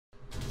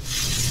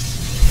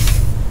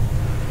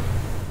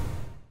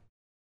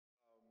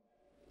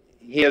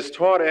He has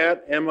taught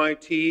at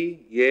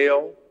MIT,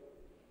 Yale,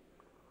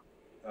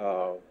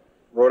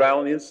 Rhode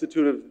Island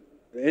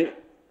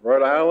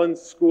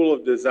School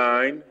of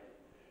Design,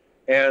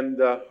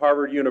 and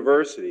Harvard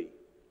University.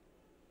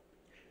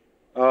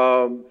 He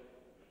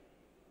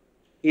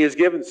has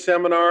given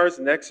seminars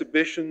and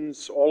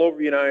exhibitions all over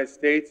the United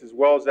States, as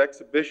well as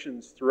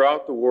exhibitions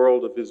throughout the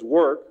world of his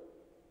work.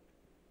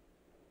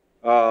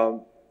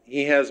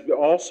 He has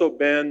also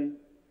been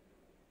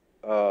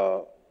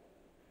a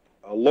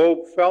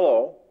Loeb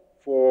Fellow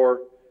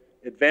for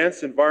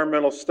Advanced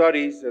Environmental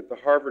Studies at the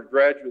Harvard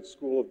Graduate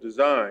School of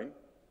Design,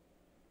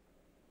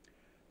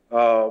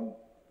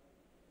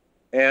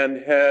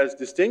 and has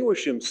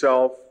distinguished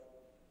himself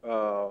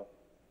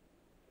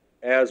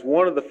as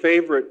one of the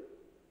favorite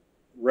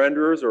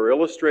renderers or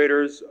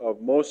illustrators of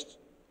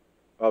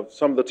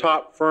some of the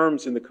top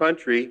firms in the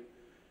country.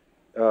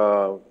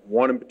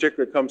 One in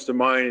particular comes to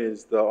mind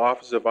is the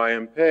Office of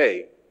I.M.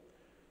 Pei,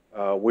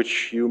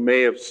 which you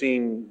may have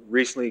seen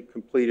recently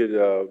completed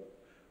a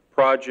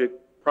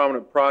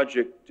prominent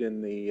project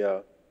in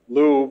the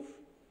Louvre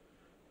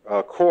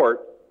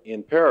court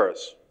in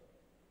Paris.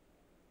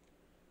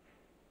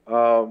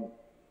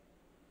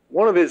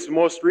 One of his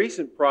most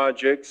recent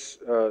projects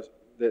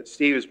that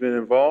Steve has been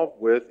involved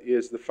with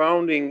is the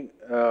founding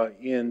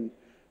in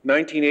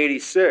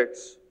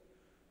 1986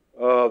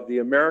 of the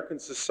American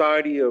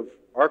Society of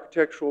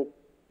Architectural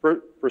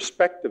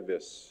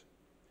Perspectivists,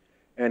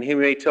 and he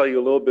may tell you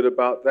a little bit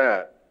about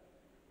that.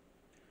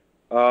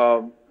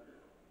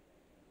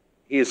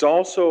 He is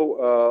also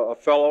a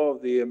fellow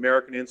of the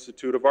American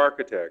Institute of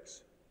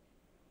Architects.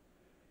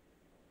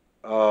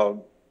 I've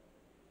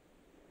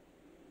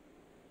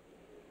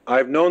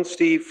known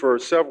Steve for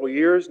several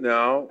years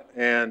now,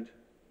 and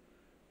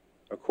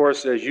of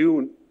course, as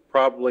you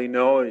probably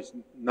know, he's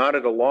not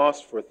at a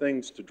loss for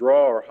things to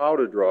draw or how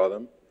to draw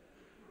them.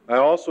 I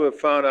also have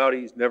found out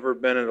he's never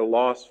been at a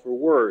loss for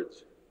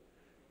words.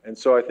 And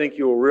so I think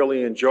you'll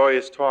really enjoy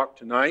his talk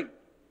tonight.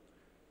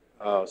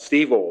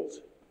 Steve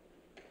Oles.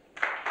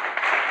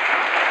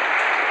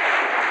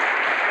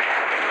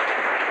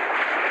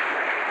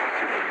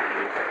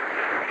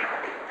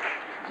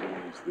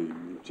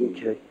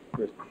 Okay.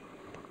 Good.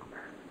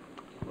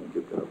 I'll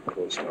get that up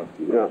close enough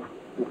to you. Yeah.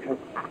 Okay.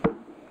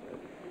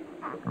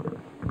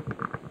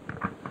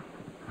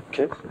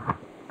 Okay.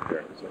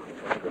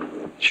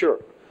 Sure.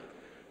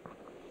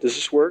 Does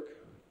this work?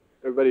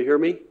 Everybody hear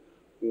me?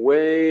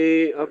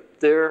 Way up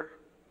there?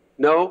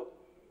 No?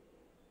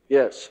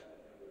 Yes.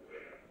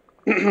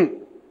 Okay,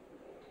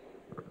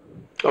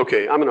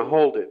 I'm going to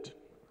hold it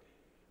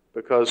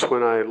because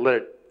when I let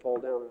it fall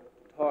down and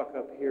talk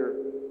up here,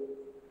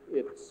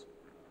 it's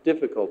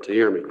difficult to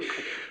hear me.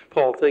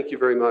 Paul, thank you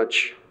very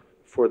much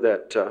for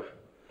that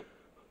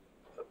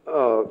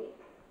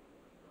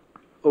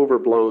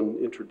overblown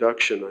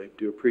introduction. I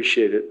do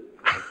appreciate it.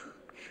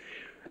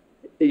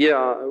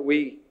 Yeah,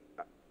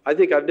 I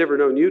think I've never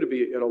known you to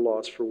be at a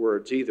loss for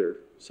words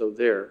either, so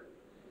there.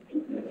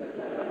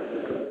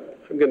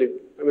 I'm going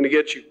to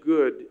get you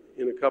good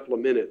in a couple of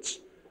minutes.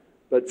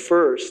 But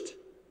first,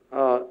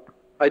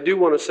 I do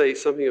want to say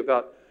something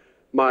about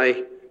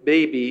my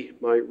baby,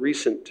 my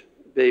recent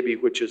baby,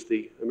 which is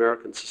the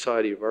American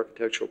Society of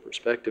Architectural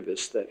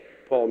Perspectivists that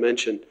Paul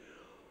mentioned,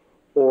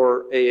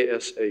 or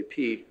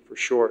ASAP for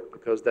short,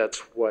 because that's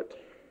what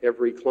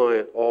every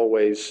client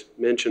always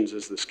mentions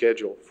as the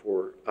schedule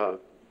for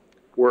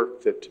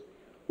work that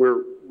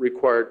we're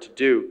required to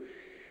do.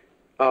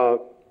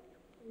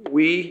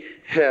 We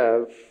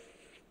have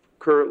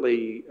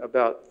currently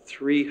about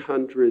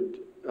 300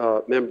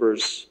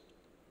 members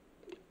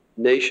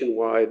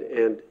nationwide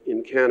and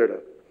in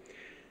Canada.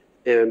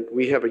 And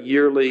we have a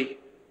yearly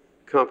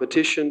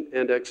competition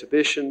and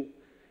exhibition,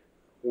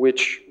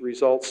 which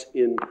results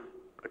in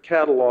a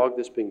catalog,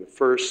 this being the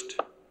first,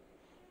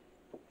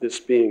 this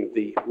being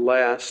the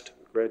last,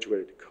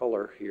 graduated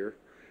color here,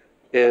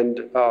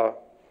 and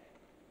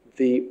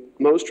the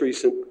most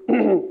recent,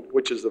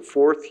 which is the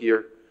fourth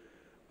year,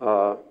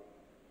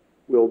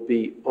 will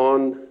be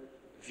on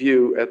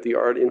view at the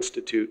Art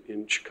Institute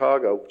in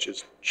Chicago, which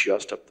is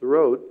just up the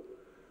road,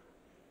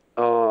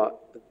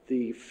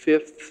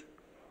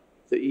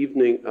 the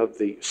evening of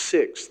the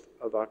 6th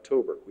of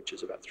October, which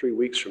is about 3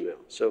 weeks from now.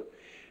 So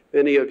if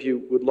any of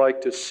you would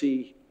like to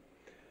see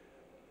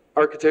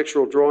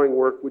architectural drawing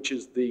work, which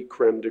is the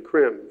creme de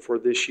creme for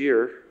this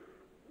year,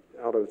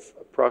 out of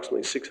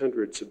approximately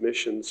 600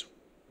 submissions,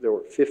 there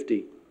were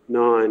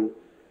 59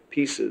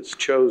 pieces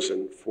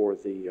chosen for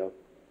the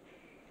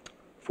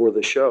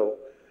show.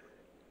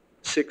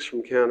 6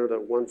 from Canada,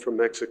 1 from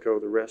Mexico,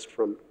 the rest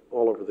from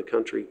all over the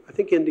country. I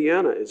think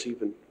Indiana is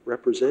even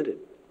represented,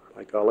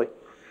 by golly.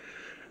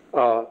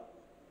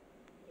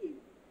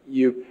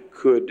 You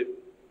could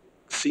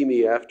see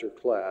me after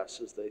class,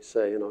 as they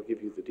say, and I'll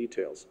give you the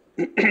details.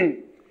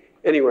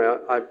 Anyway,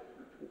 I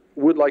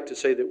would like to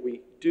say that we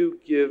do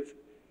give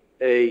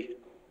a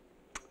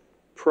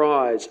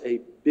prize, a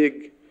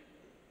big,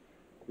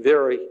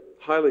 very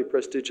highly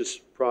prestigious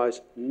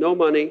prize. No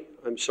money,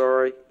 I'm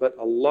sorry, but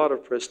a lot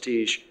of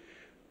prestige,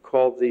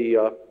 called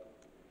the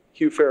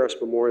Hugh Ferris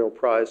Memorial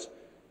Prize.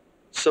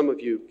 Some of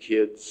you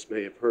kids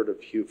may have heard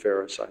of Hugh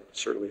Ferris, I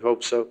certainly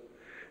hope so.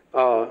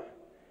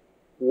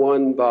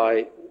 Won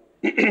by,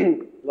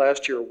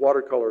 last year,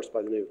 watercolors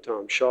by the name of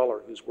Tom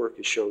Schaller, whose work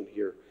is shown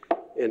here,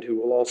 and who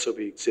will also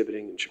be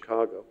exhibiting in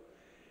Chicago.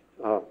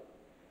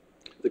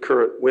 The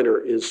current winner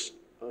is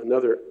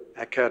another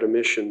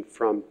academician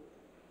from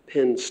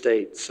Penn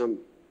State, some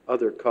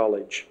other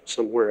college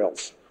somewhere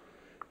else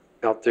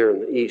out there in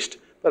the East.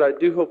 But I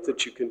do hope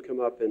that you can come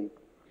up and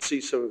see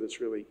some of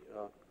this really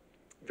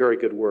very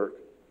good work.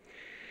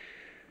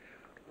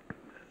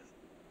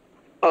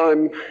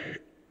 I'm,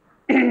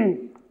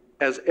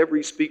 as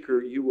every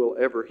speaker you will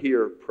ever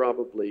hear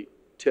probably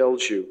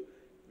tells you,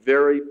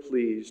 very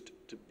pleased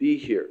to be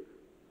here,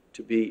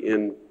 to be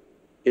in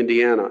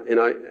Indiana. And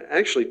I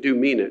actually do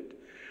mean it,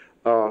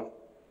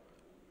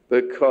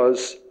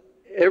 because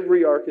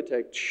every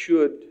architect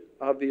should,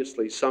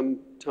 obviously,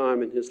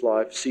 sometime in his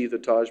life, see the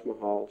Taj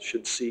Mahal,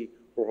 should see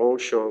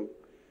Orange,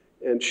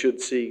 and should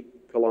see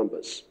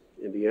Columbus,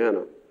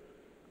 Indiana.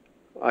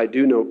 I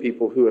do know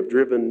people who have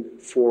driven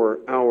for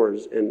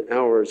hours and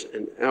hours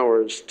and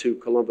hours to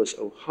Columbus,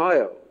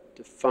 Ohio,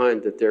 to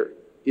find that there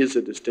is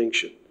a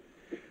distinction.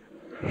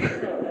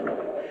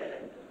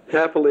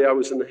 Happily, I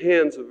was in the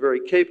hands of a very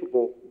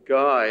capable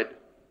guide.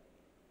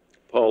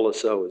 Paul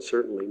Laseau is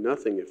certainly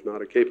nothing if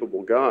not a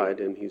capable guide,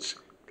 and he's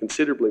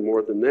considerably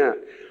more than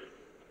that.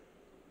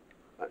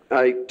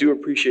 I do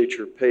appreciate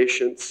your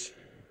patience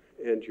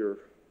and your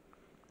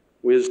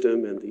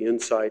wisdom and the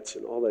insights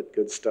and all that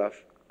good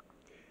stuff.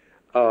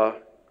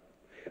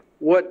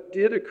 What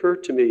did occur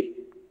to me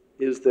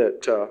is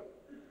that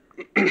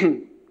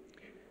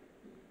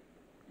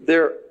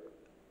there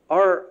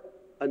are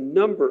a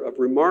number of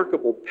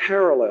remarkable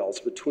parallels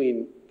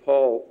between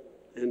Paul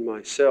and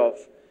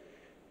myself.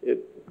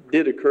 It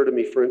did occur to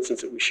me, for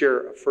instance, that we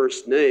share a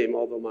first name,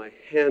 although my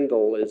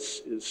handle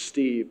is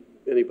Steve.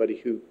 Anybody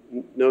who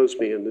knows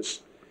me, and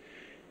this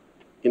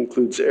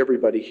includes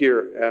everybody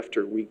here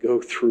after we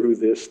go through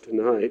this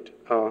tonight.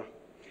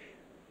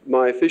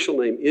 My official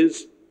name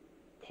is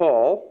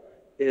Paul,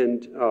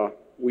 and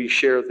we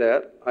share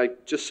that. I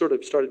just sort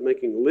of started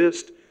making a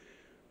list,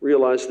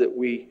 realized that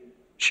we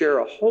share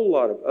a whole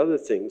lot of other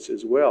things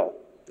as well.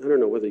 I don't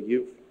know whether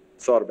you've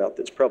thought about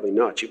this, probably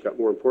not. You've got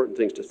more important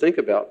things to think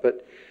about,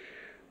 but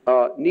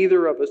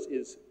neither of us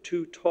is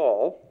too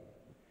tall.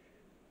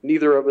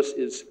 Neither of us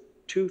is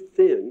too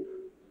thin.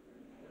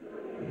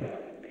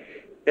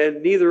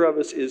 And neither of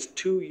us is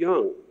too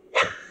young.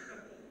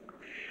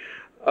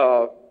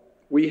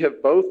 We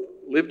have both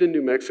lived in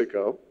New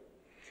Mexico.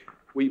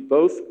 We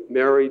both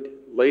married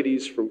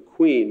ladies from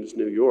Queens,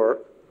 New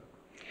York.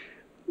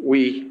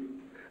 We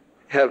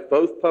have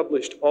both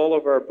published all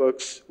of our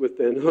books with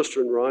Van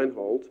Nostrand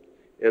Reinhold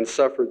and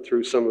suffered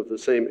through some of the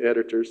same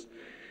editors.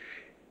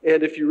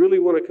 And if you really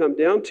want to come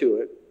down to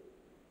it,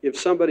 if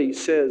somebody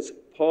says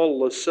Paul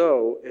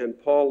Laseau and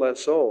Paul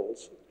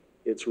Laseau's,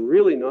 it's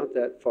really not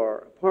that far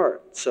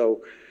apart.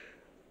 So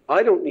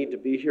I don't need to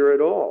be here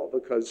at all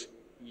because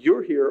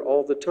you're here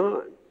all the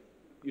time.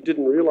 You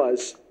didn't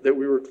realize that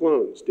we were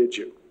clones, did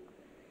you?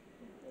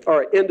 All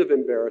right, end of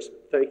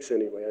embarrassment. Thanks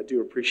anyway. I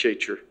do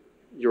appreciate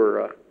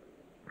your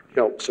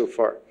help so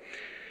far.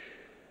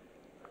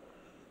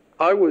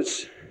 I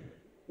was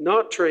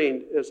not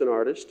trained as an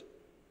artist.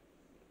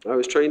 I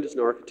was trained as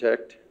an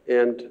architect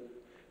and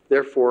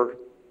therefore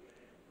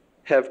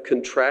have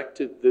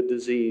contracted the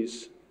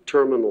disease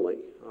terminally.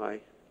 I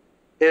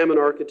am an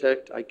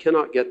architect. I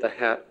cannot get the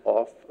hat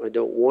off. I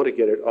don't want to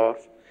get it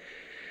off.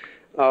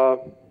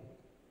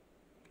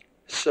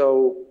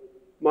 So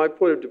my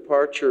point of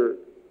departure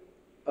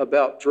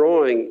about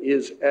drawing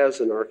is as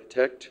an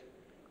architect,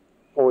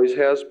 always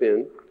has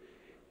been.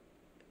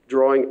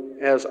 Drawing,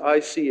 as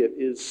I see it,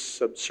 is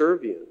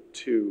subservient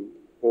to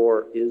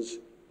or is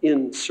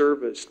in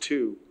service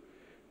to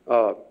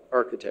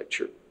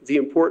architecture. The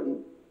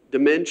important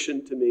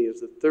dimension to me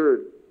is the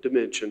third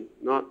dimension,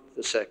 not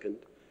the second.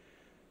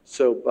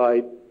 So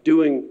by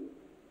doing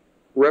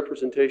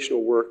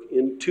representational work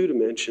in two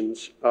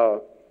dimensions,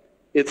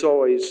 it's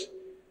always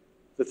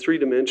the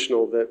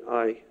three-dimensional that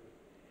I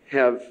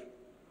have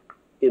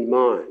in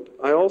mind.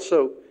 I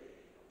also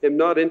am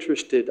not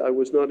interested, I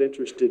was not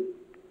interested,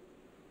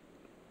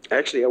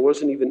 actually I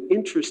wasn't even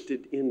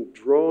interested in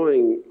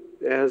drawing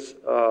as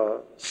a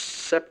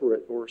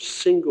separate or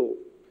single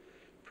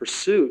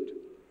pursuit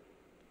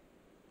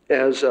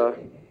as a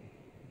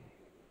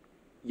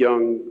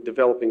young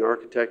developing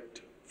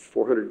architect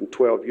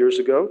 412 years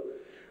ago.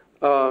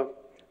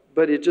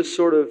 But it just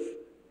sort of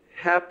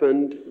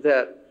happened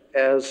that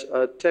as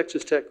a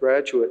Texas Tech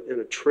graduate and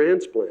a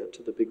transplant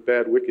to the big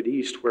bad wicked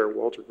East where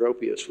Walter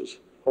Gropius was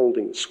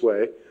holding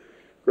sway,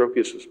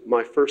 Gropius was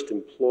my first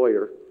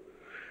employer,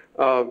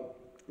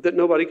 that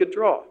nobody could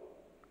draw.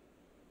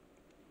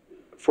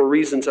 For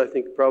reasons I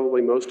think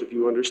probably most of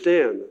you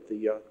understand,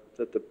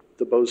 that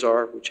the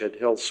Beaux-Arts, which had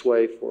held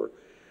sway for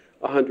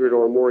 100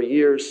 or more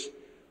years,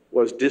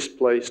 was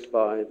displaced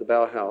by the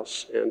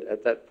Bauhaus, and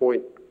at that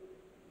point,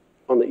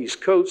 on the East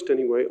Coast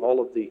anyway, all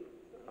of the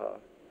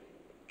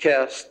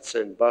casts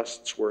and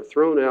busts were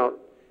thrown out,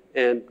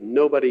 and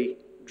nobody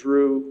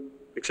drew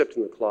except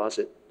in the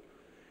closet.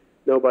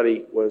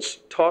 Nobody was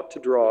taught to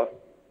draw,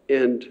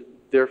 and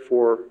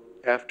therefore,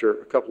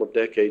 after a couple of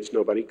decades,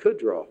 nobody could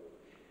draw.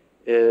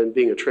 And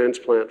being a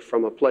transplant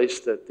from a place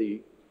that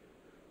the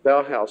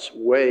Bauhaus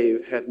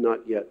wave had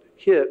not yet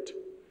hit,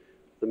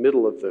 the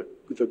middle of the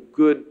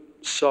good,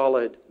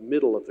 solid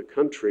middle of the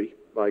country,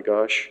 by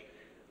gosh,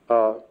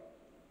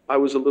 I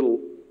was a little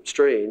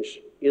strange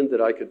in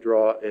that I could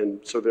draw, and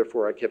so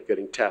therefore I kept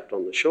getting tapped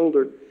on the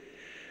shoulder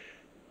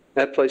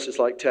at places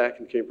like TAC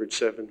and Cambridge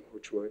 7,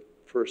 which were my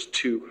first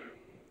two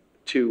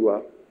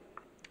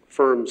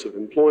firms of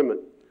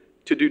employment,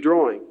 to do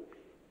drawing.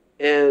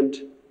 And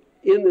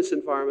in this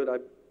environment, I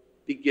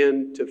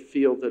began to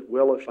feel that,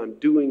 well, if I'm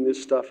doing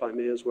this stuff, I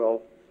may as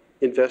well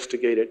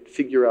investigate it,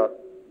 figure out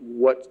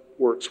what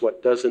works,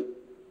 what doesn't.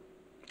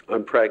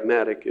 I'm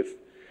pragmatic, if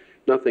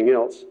nothing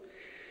else.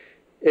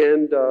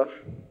 And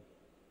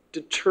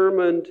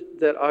determined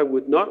that I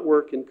would not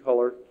work in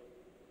color,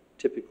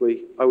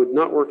 typically. I would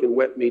not work in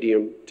wet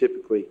medium,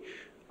 typically.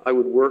 I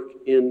would work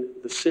in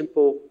the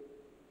simple,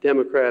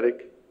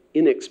 democratic,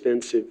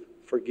 inexpensive,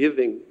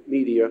 forgiving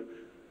media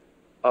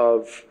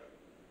of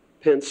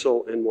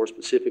pencil, and more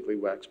specifically,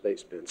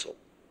 wax-based pencil.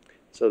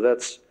 So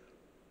that's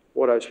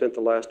what I've spent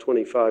the last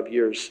 25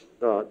 years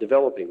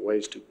developing,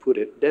 ways to put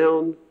it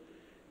down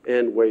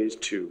and ways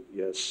to,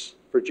 yes,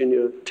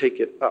 Virginia, take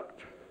it up.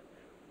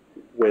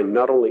 When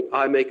not only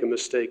I make a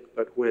mistake,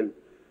 but when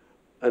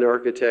an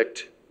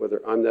architect,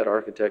 whether I'm that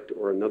architect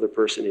or another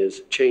person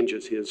is,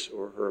 changes his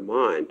or her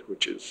mind,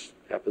 which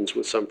happens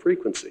with some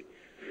frequency.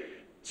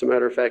 As a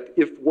matter of fact,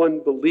 if one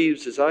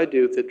believes, as I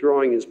do, that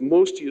drawing is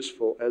most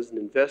useful as an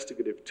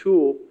investigative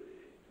tool,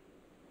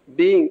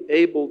 being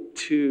able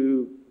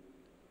to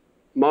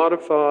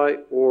modify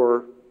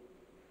or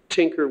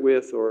tinker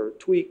with or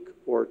tweak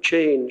or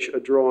change a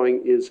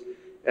drawing is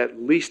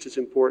at least as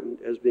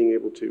important as being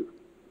able to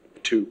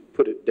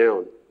put it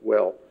down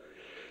well.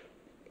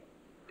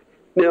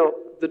 Now,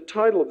 the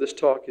title of this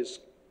talk is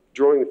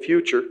Drawing the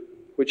Future,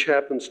 which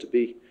happens to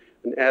be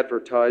an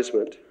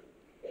advertisement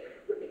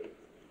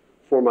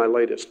for my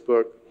latest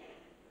book,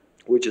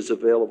 which is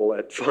available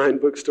at fine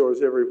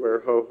bookstores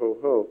everywhere, ho, ho,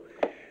 ho.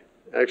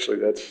 Actually,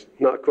 that's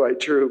not quite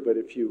true, but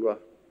if you,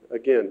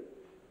 again,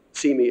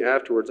 see me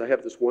afterwards, I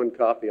have this one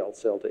copy I'll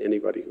sell to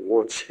anybody who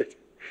wants it.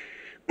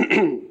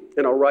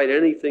 And I'll write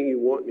anything you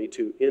want me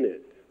to in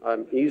it.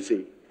 I'm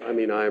easy. I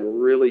mean, I'm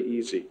really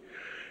easy.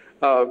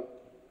 I'd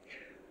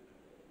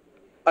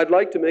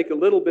like to make a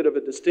little bit of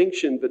a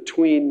distinction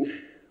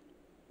between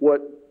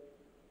what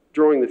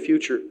drawing the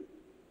future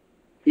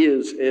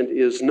is and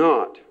is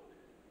not.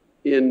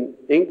 In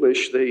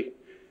English, they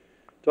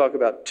talk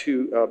about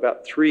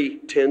three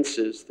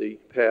tenses, the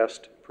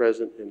past,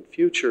 present, and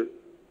future.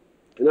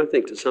 And I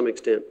think to some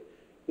extent,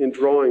 in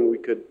drawing, we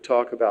could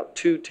talk about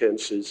two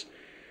tenses.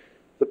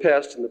 The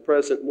past and the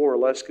present more or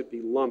less could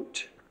be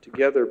lumped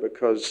together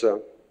because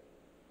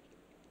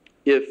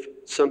if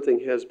something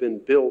has been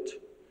built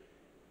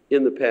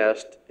in the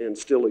past and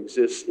still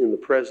exists in the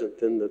present,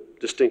 then the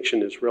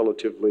distinction is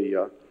relatively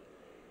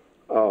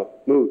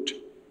moot.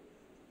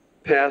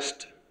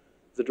 Past,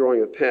 the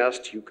drawing of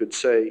past, you could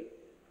say,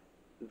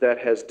 that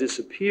has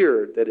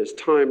disappeared, that is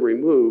time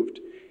removed,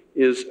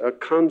 is a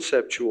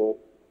conceptual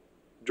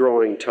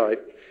drawing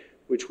type,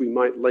 which we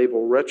might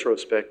label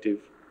retrospective.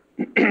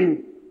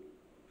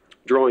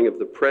 Drawing of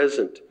the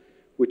present,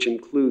 which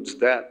includes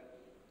that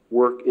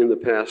work in the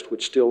past,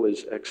 which still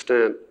is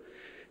extant,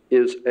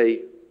 is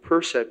a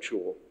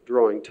perceptual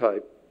drawing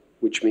type,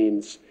 which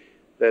means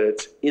that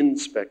it's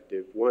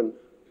inspective. One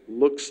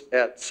looks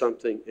at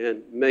something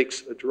and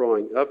makes a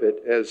drawing of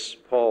it, as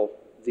Paul,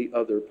 the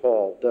other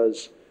Paul,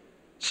 does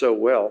so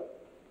well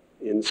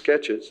in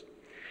sketches.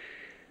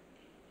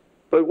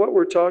 But what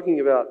we're talking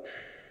about,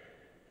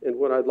 and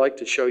what I'd like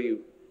to show you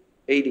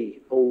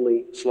 80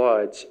 only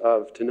slides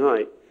of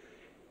tonight,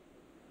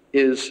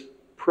 is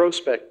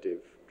prospective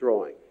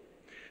drawing.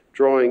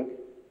 Drawing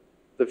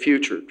the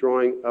future,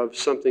 drawing of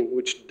something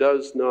which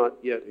does not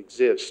yet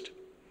exist.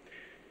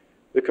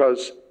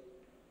 Because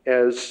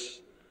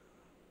as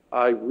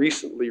I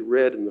recently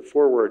read in the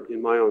foreword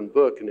in my own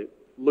book, and it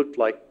looked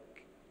like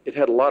it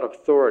had a lot of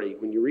authority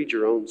when you read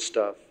your own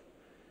stuff,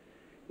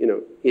 you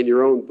know, in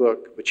your own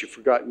book, but you've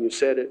forgotten you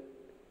said it,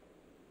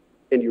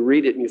 and you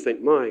read it and you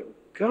think, my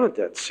God,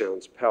 that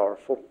sounds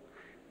powerful.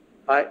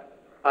 I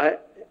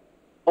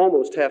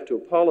almost have to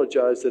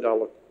apologize that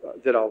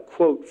I'll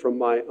quote from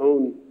my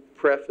own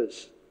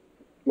preface,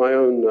 my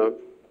own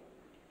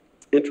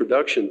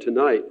introduction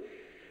tonight,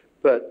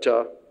 but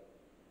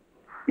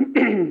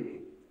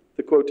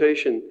the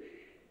quotation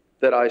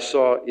that I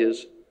saw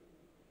is,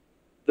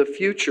 "The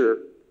future,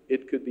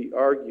 it could be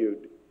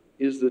argued,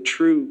 is the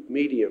true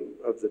medium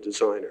of the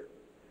designer."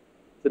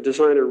 The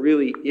designer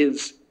really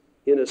is,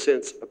 in a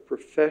sense, a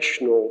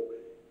professional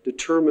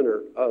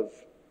determiner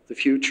of the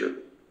future.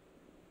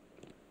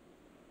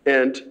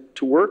 And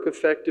to work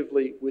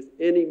effectively with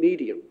any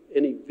medium,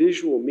 any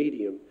visual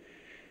medium,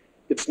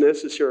 it's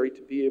necessary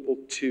to be able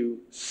to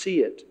see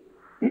it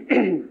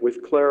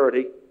with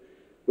clarity,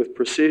 with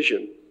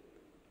precision,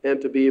 and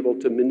to be able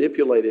to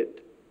manipulate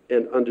it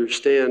and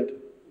understand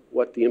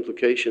what the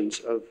implications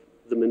of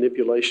the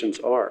manipulations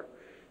are.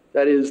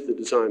 That is the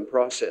design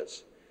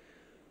process.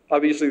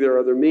 Obviously, there are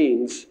other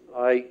means.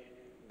 I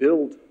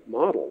build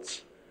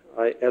models.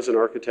 As an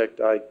architect,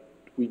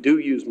 we do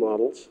use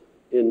models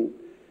in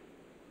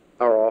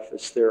our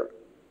office. There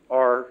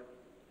are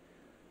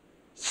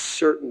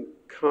certain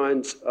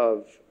kinds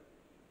of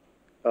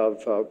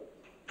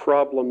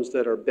problems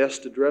that are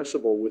best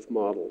addressable with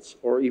models,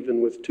 or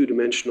even with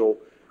two-dimensional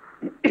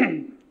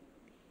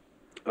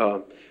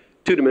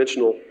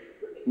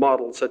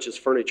models, such as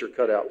furniture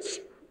cutouts,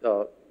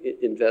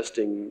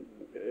 investigating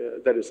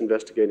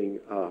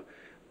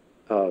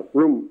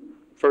room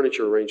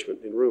furniture arrangement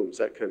in rooms,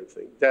 that kind of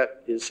thing.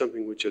 That is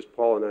something which, as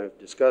Paul and I have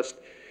discussed,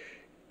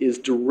 is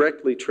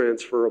directly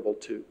transferable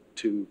to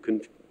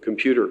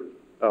computer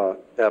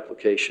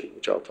application,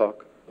 which I'll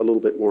talk a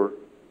little bit more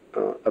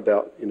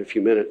about in a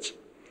few minutes.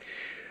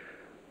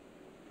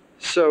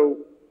 So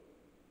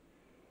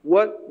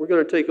what we're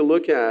going to take a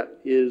look at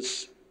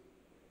is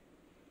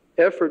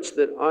efforts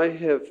that I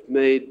have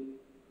made,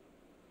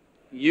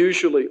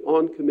 usually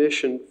on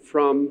commission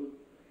from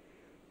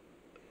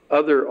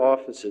other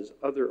offices,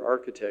 other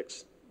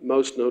architects,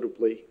 most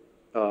notably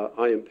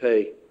I.M.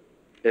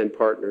 and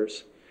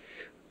partners.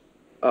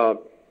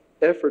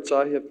 Efforts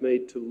I have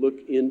made to look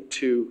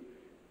into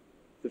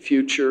the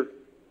future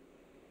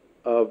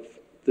of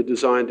the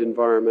designed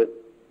environment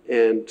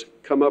and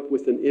come up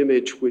with an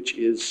image which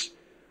is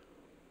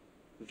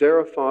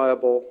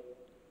verifiable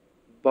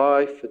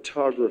by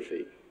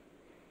photography.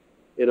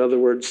 In other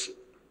words,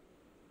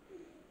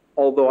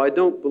 although I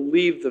don't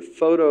believe the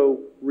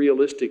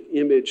photorealistic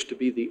image to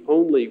be the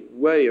only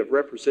way of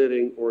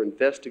representing or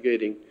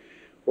investigating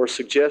or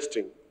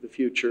suggesting the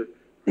future,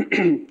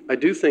 I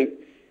do think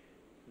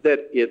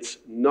that it's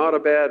not a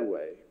bad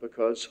way,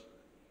 because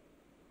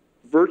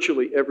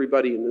virtually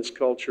everybody in this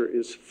culture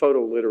is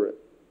photo literate,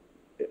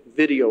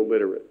 video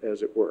literate,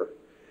 as it were.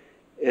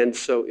 And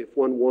so if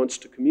one wants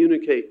to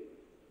communicate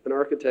an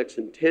architect's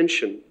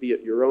intention, be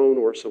it your own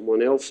or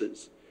someone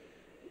else's,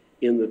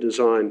 in the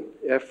design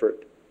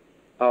effort,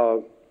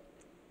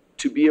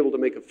 to be able to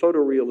make a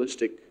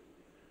photorealistic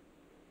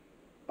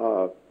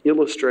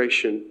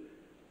illustration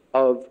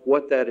of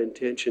what that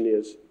intention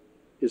is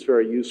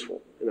very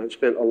useful. And I've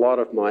spent a lot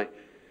of my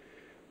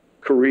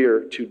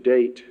career to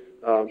date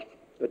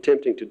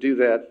attempting to do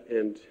that,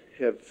 and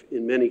have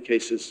in many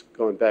cases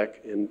gone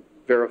back and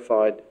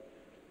verified,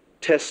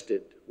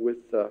 tested with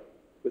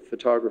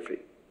photography.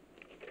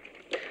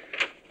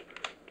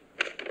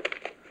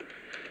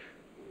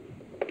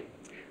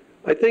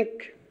 I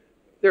think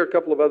there are a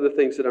couple of other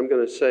things that I'm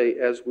going to say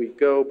as we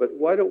go, but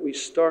why don't we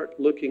start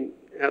looking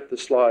at the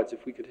slides,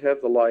 if we could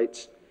have the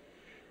lights.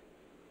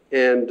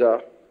 And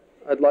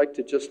I'd like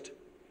to just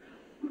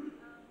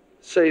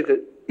say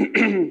that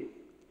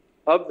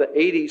of the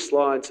 80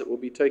 slides that we'll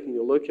be taking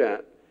a look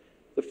at,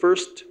 the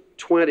first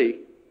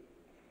 20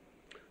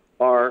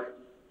 are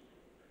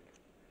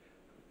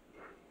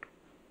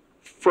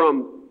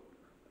from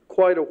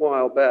quite a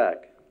while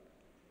back.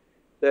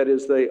 That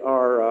is, they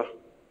are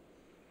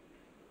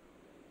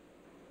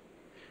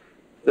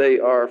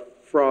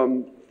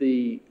from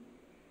the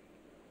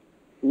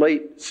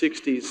late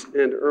 60s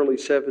and early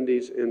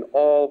 70s, and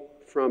all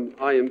from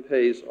I.M.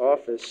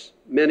 office.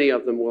 Many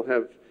of them will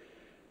have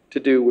to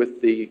do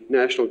with the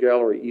National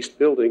Gallery East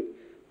Building.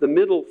 The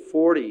middle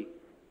 40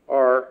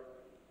 are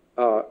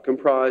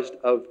comprised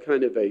of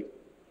kind of a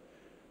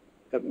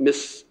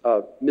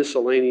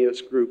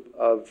miscellaneous group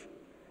of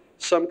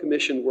some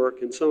commissioned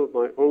work and some of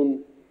my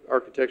own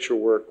architectural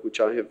work, which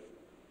I have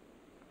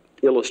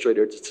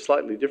illustrated. It's a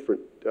slightly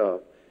different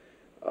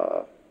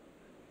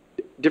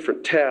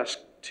task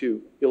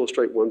to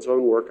illustrate one's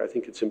own work. I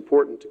think it's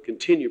important to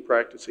continue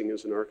practicing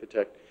as an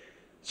architect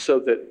so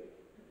that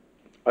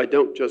I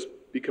don't just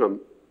become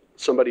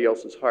somebody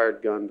else's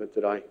hired gun, but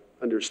that I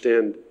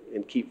understand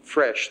and keep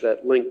fresh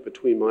that link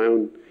between my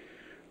own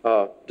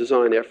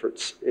design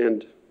efforts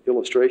and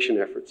illustration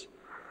efforts.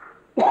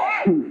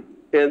 And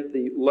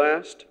the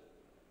last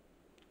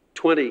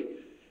 20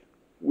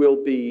 will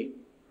be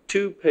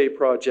two pay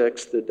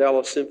projects, the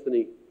Dallas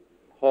Symphony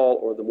Hall,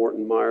 or the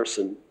Morton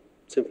Meyerson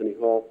Symphony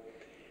Hall,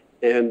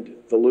 and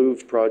the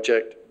Louvre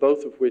project,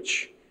 both of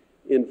which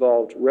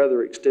involved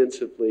rather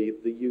extensively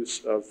the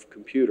use of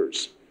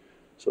computers.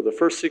 So the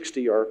first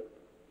 60 are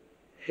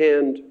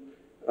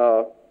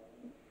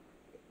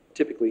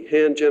typically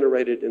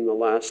hand-generated, and the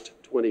last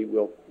 20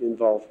 will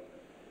involve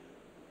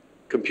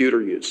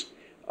computer use.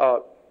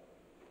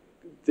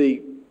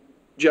 The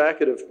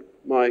jacket of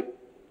my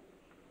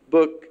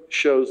book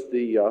shows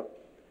the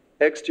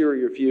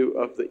exterior view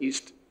of the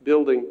East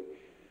Building,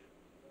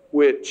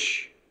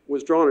 which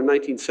was drawn in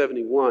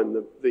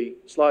 1971. The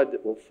slide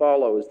that will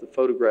follow is the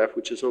photograph,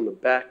 which is on the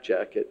back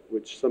jacket,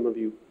 which some of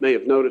you may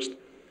have noticed,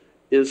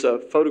 is a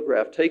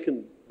photograph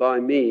taken by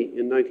me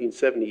in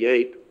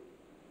 1978.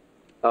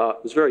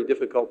 It was very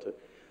difficult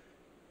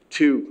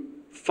to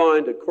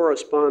find a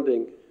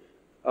corresponding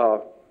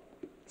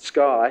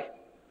sky,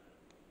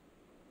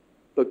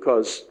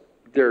 because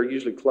there are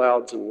usually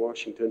clouds in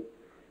Washington.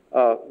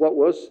 What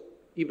was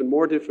even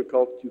more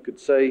difficult, you could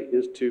say,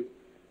 is to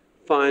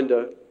find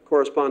a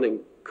corresponding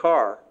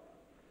car,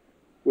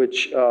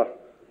 which,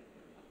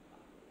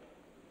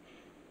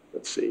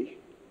 let's see,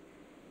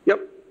 yep,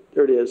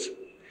 there it is,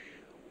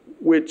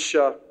 which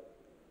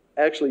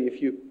actually,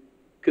 if you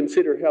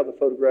consider how the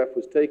photograph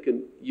was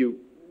taken, you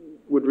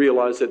would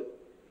realize that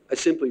I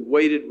simply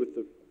waited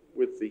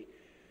with the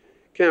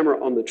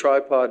camera on the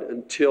tripod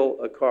until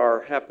a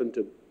car happened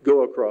to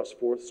go across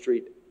 4th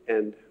Street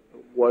and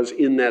was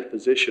in that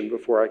position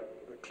before I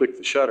clicked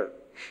the shutter.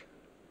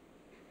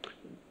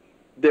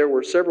 There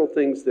were several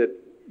things that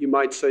you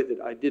might say that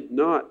I did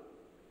not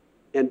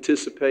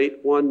anticipate.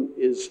 One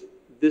is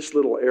this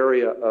little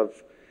area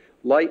of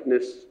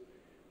lightness,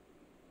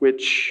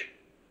 which,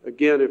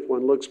 again, if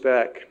one looks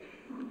back,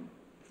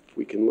 if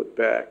we can look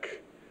back,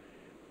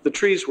 the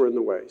trees were in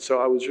the way,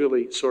 so I was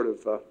really sort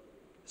of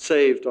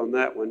saved on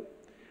that one.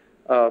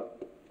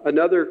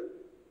 Another,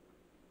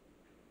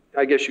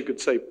 I guess you could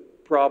say,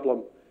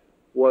 problem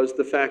was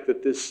the fact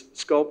that this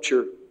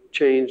sculpture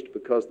changed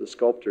because the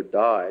sculptor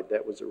died.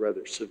 That was a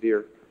rather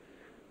severe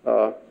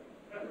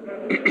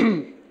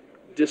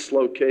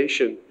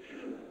dislocation.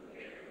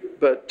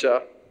 But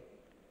let's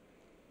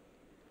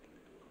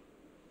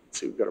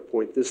see, we've got to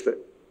point this thing.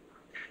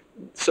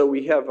 So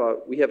we have a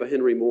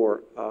Henry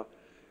Moore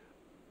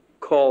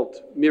called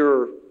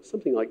mirror,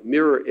 something like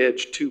mirror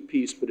edge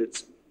two-piece, but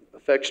it's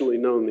affectionately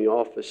known in the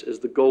office as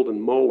the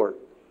golden molar.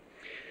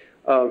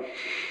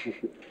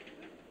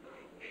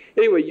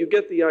 Anyway, you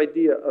get the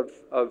idea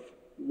of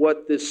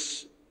what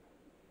this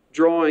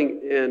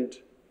drawing and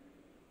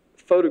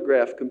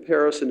photograph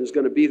comparison is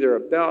going to be. There are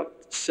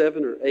about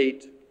 7 or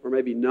 8 or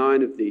maybe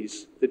 9 of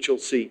these that you'll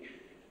see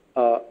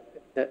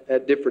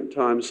at different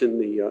times in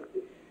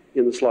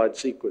the slide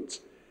sequence.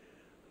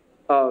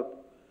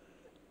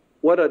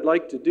 What I'd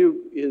like to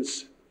do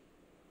is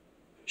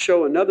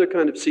show another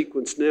kind of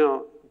sequence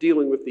now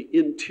dealing with the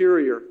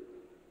interior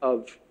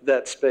of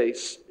that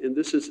space. And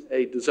this is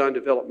a design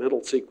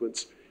developmental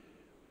sequence,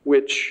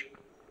 which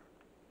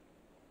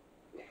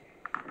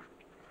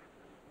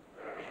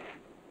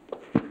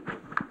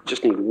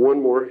just need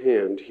one more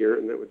hand here,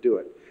 and that would do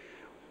it,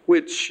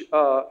 which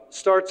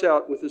starts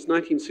out with this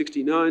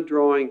 1969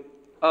 drawing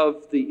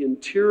of the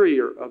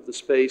interior of the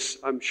space.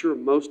 I'm sure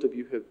most of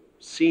you have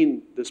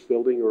seen this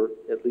building, or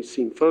at least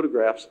seen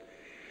photographs,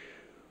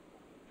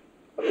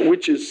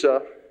 which is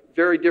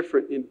very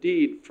different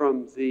indeed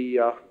from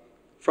the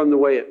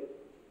way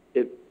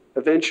it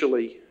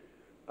eventually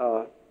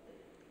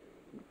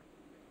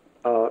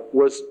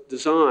was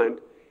designed.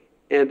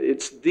 And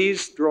it's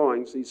these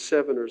drawings, these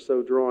 7 or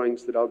so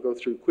drawings that I'll go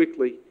through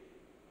quickly,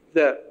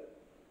 that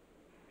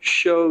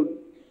showed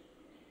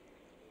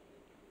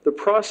the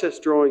process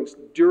drawings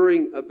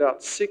during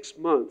about 6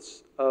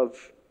 months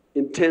of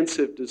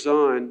intensive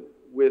design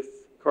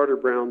with Carter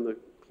Brown, the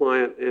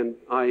client, and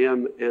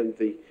IM, and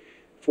the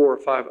 4 or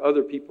 5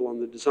 other people on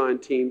the design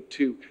team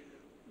to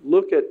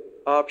look at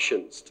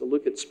options, to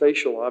look at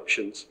spatial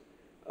options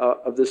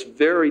of this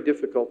very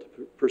difficult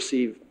to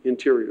perceive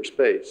interior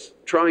space.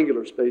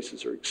 Triangular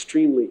spaces are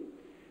extremely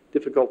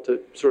difficult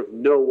to sort of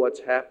know what's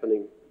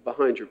happening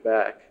behind your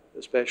back,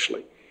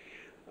 especially.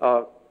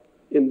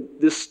 In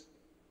this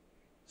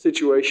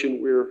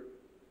situation, we're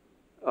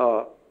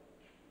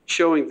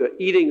showing the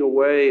eating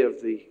away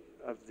of the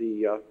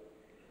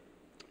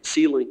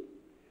ceiling,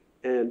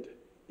 and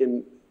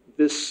in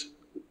this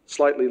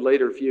slightly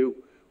later view,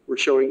 we're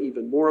showing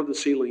even more of the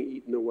ceiling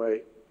eaten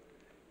away.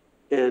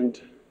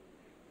 And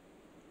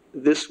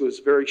this was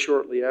very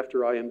shortly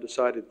after IM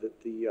decided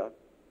that the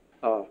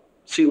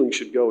ceiling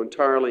should go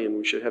entirely and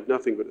we should have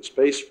nothing but a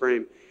space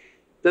frame.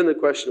 Then the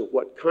question of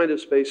what kind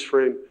of space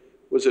frame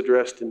was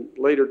addressed in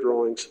later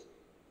drawings,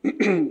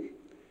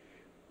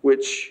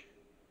 which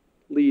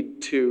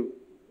lead to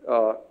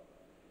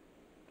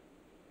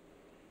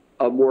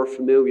a more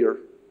familiar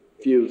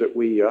view that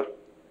we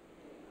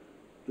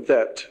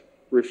that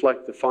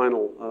reflect the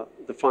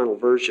final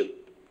version.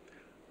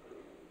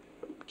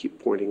 I keep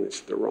pointing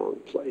this to the wrong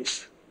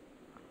place.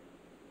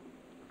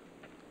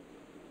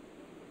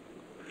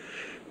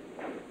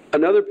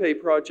 Another pay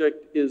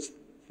project is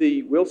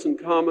the Wilson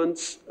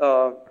Commons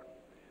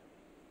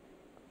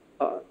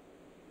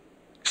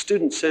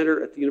Student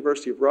Center at the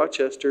University of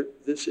Rochester.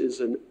 This is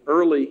an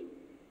early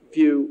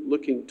view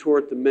looking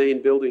toward the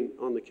main building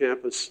on the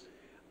campus.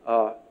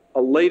 A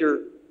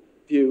later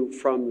view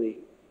from the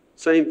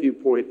same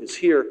viewpoint is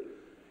here.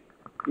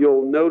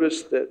 You'll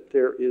notice that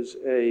there is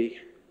a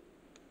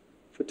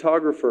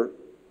photographer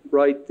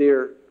right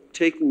there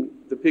taking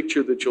the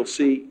picture that you'll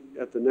see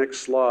at the next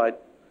slide,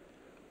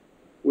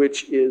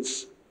 which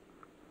is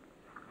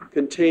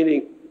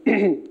containing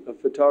a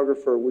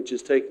photographer which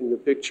is taking the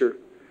picture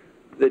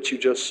that you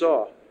just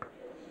saw.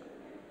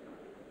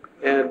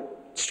 And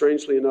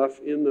strangely enough,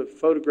 in the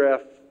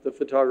photograph, the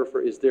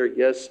photographer is there.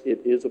 Yes,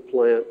 it is a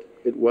plant.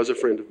 It was a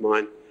friend of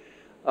mine.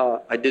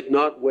 I did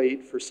not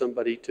wait for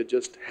somebody to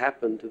just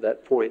happen to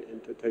that point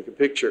and to take a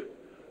picture.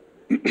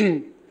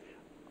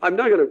 I'm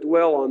not going to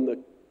dwell on the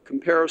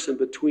comparison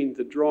between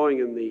the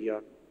drawing and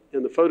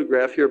the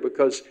photograph here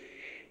because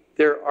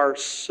there are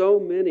so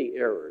many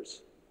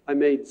errors. I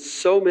made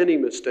so many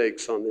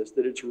mistakes on this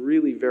that it's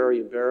really very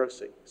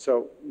embarrassing.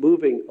 So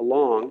moving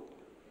along.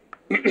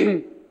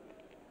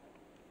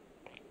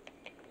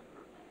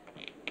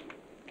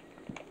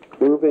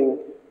 Moving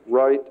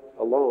right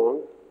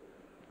along.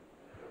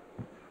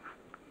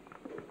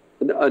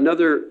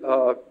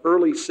 Another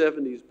early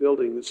 70s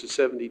building, this is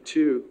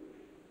 72,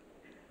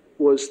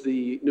 was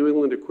the New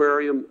England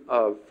Aquarium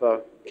of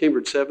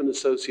Cambridge 7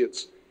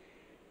 Associates,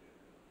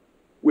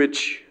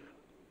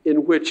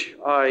 in which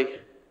I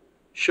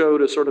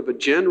showed a sort of a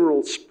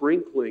general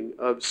sprinkling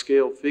of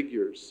scale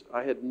figures.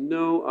 I had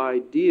no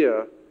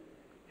idea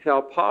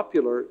how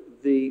popular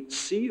the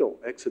seal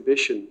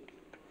exhibition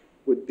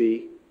would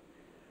be.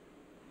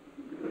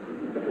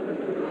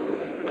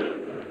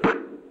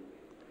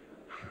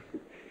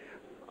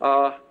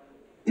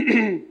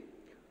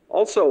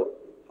 Also,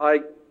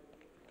 I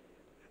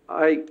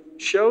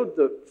showed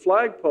the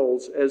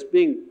flagpoles as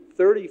being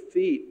 30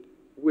 feet,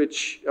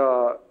 which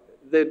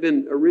they'd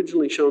been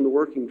originally shown the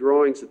working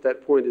drawings at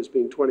that point as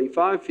being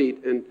 25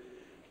 feet, and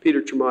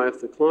Peter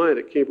Chermayeff, the client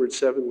at Cambridge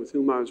 7 with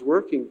whom I was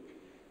working,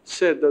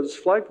 said, those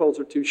flagpoles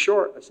are too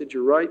short. I said,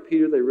 you're right,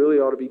 Peter, they really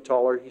ought to be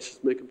taller. He says,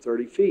 make them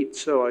 30 feet.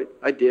 So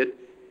I did,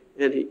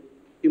 and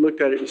he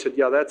looked at it and he said,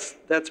 yeah,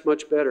 that's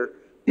much better.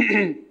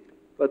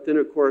 But then,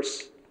 of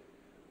course,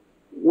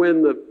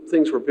 when the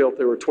things were built,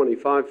 they were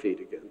 25 feet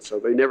again. So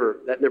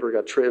that never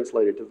got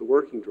translated to the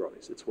working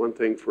drawings. It's one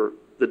thing for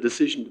the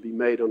decision to be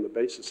made on the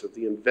basis of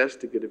the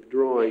investigative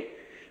drawing,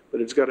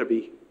 but it's got to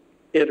be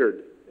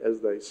entered,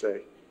 as they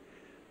say.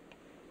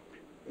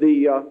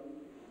 The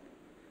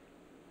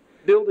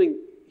building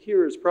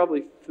here is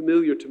probably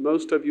familiar to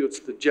most of you. It's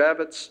the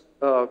Javits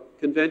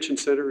Convention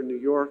Center in New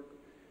York,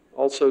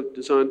 also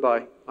designed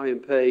by I.M.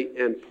 Pei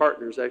and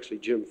partners, actually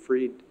Jim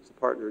Freed is the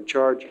partner in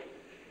charge,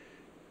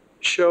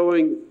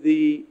 showing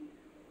the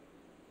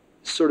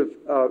sort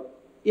of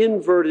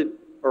inverted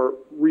or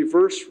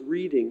reverse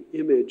reading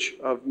image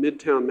of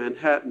Midtown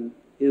Manhattan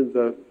in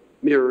the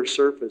mirror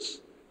surface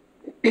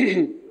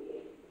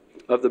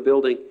of the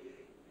building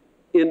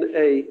in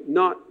a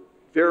not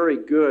very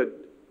good,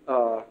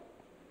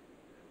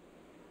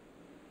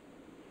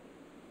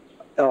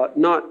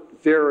 not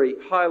very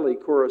highly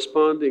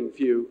corresponding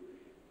view.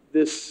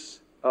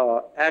 This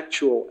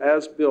actual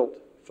as-built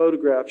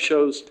photograph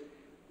shows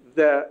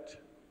that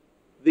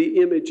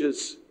the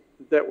images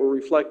that were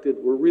reflected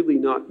were really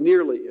not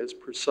nearly as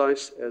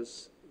precise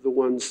as the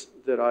ones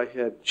that I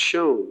had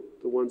shown.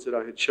 The ones that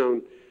I had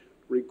shown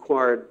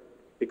required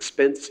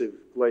expensive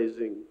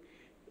glazing,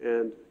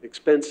 and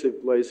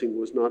expensive glazing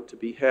was not to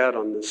be had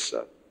on this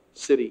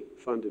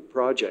city-funded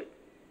project.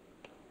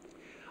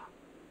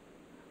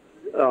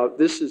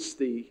 This is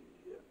an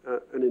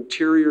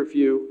interior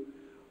view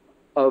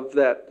of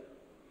that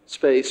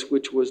space,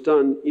 which was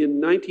done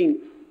in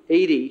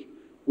 1980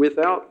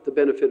 without the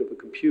benefit of a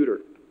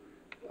computer.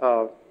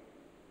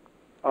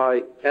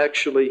 I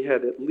actually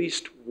had at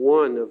least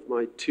one of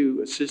my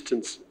two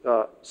assistants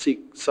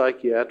seek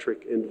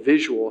psychiatric and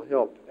visual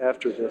help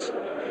after this.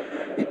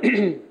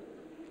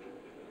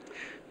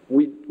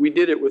 We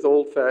did it with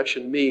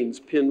old-fashioned means,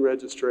 pin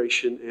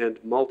registration and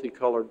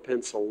multicolored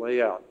pencil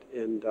layout,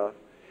 and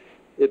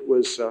it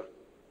was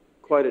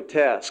quite a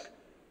task.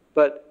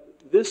 But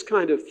this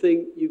kind of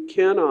thing you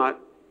cannot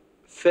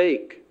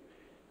fake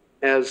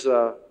as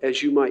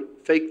you might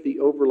fake the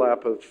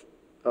overlap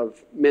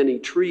of many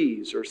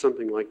trees or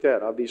something like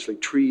that. Obviously,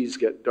 trees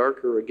get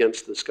darker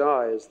against the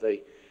sky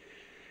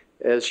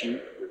as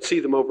you see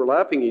them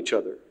overlapping each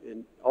other,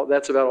 and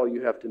that's about all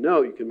you have to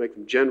know. You can make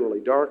them generally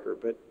darker,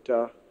 but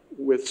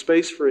with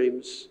space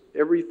frames,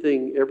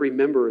 every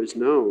member is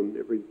known,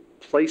 every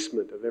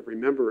placement of every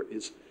member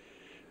is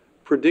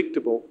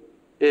predictable,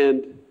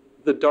 and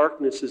the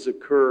darknesses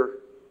occur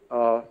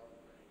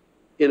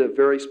in a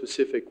very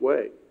specific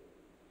way.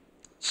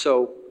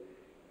 So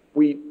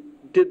we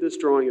did this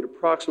drawing at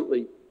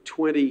approximately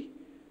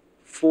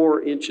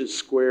 24 inches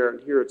square,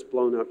 and here it's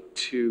blown up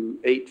to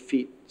 8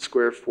 feet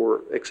square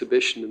for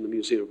exhibition in the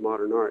Museum of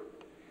Modern Art.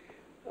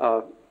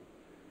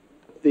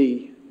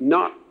 The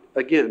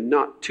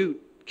not too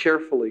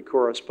carefully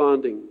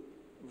corresponding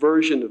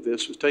version of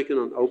this was taken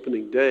on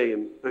opening day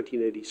in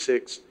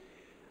 1986,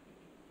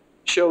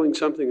 showing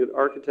something that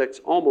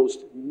architects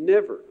almost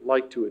never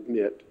like to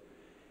admit,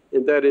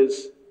 and that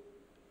is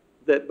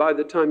that by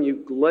the time you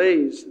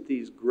glaze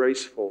these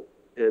graceful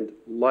and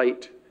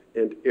light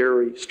and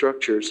airy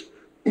structures,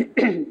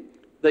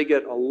 they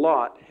get a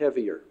lot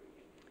heavier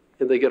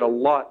and they get a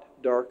lot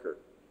darker.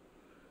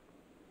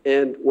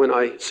 And when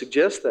I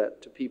suggest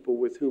that to people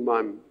with whom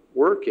I'm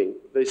working,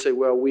 they say,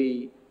 well,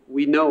 we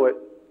know it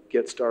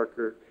gets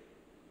darker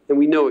and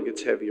we know it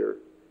gets heavier,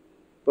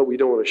 but we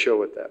don't want to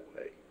show it that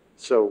way.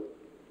 So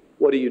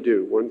what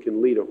do? One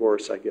can lead a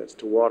horse, I guess,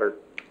 to water.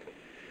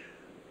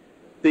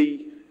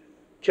 The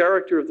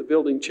character of the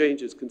building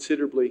changes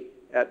considerably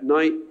at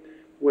night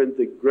when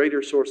the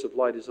greater source of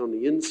light is on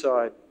the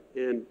inside,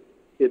 and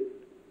it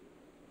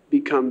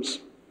becomes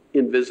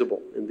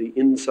invisible, and the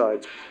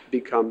insides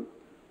become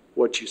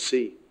what you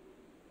see.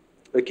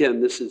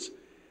 Again, this is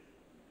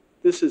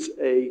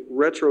a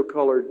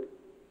retro-colored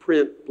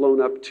print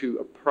blown up to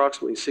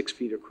approximately 6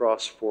 feet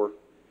across for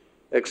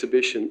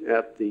exhibition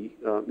at the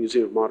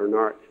Museum of Modern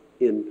Art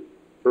in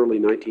early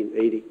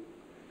 1980.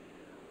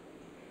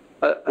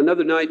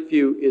 Another night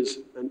view is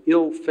an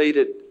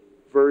ill-fated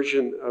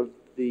version of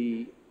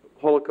the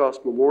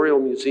Holocaust Memorial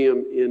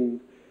Museum in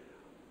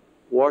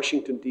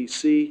Washington,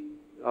 D.C.,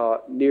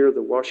 near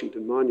the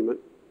Washington Monument.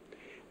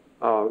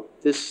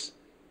 This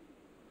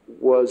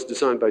was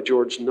designed by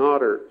George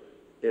Nodder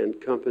and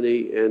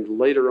company, and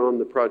later on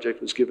the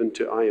project was given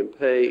to I.M.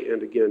 Pei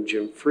and again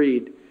Jim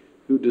Freed,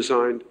 who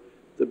designed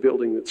the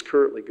building that's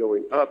currently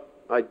going up.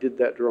 I did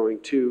that drawing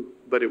too,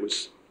 but it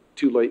was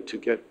too late to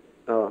get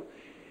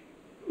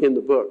in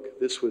the book.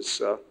 This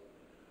was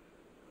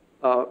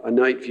a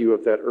night view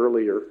of that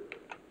earlier,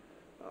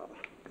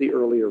 the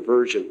earlier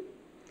version.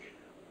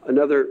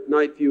 Another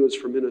night view is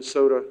from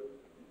Minnesota,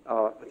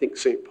 I think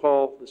St.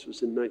 Paul. This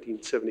was in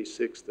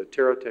 1976, the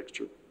Terra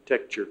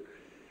Texture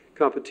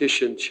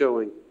competition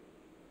showing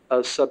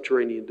a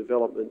subterranean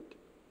development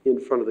in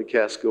front of the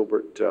Cass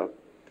Gilbert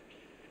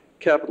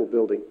Capitol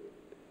building.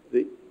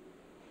 The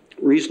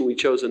reason we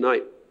chose a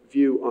night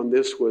view on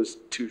this was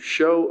to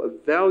show a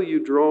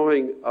value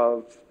drawing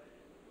of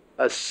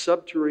a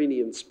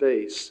subterranean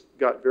space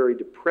got very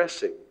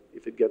depressing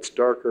if it gets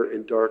darker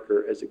and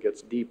darker as it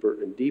gets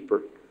deeper and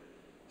deeper.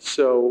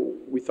 So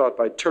we thought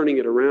by turning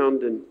it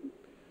around and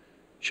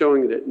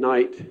showing it at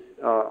night,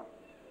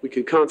 we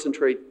could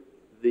concentrate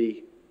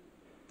the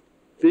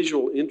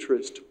visual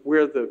interest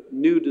where the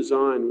new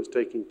design was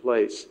taking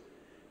place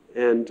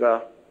and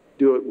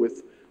do it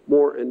with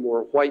more and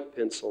more white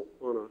pencil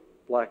on a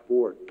black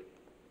board.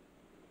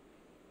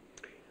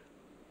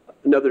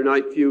 Another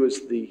night view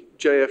is the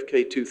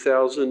JFK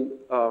 2000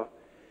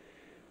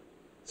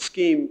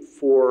 scheme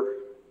for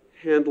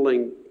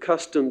handling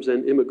customs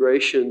and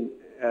immigration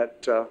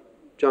at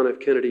John F.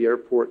 Kennedy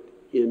Airport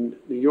in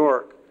New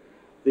York.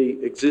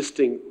 The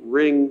existing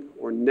ring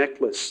or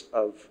necklace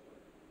of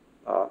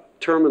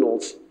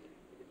terminals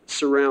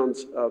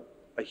surrounds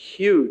a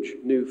huge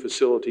new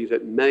facility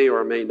that may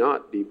or may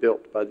not be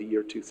built by the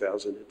year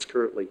 2000. It's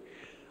currently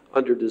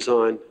under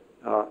design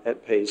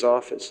at Pei's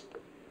office.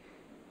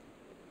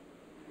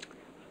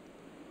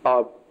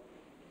 A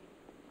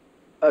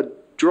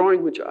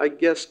drawing which I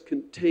guess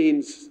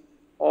contains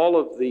all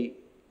of the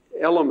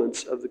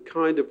elements of the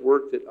kind of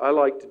work that I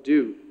like to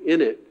do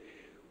in it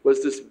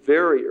was this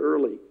very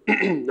early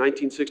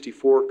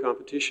 1964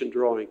 competition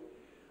drawing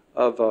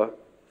of a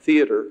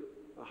theater,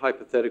 a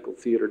hypothetical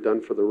theater done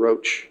for the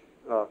Roach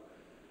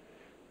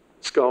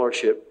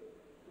Scholarship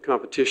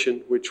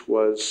competition, which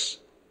was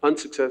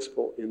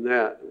unsuccessful in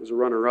that. It was a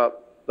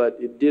runner-up, but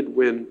it did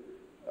win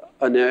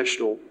a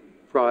national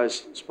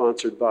prize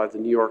sponsored by the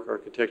New York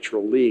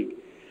Architectural League.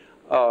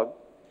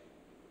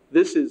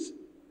 This is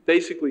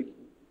basically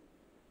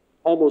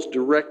almost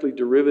directly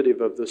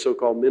derivative of the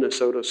so-called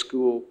Minnesota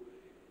School,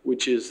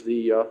 which is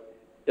the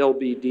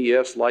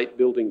LBDS, light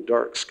building,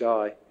 dark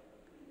sky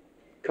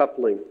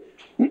coupling.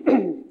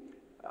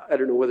 I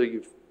don't know whether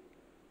you've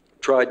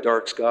tried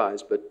dark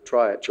skies, but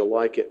try it, you'll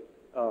like it.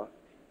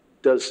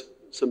 Does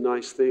some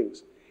nice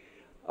things.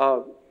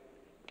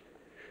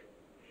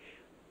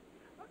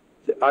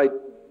 I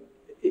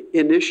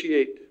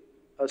initiate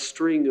a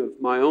string of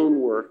my own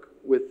work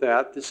with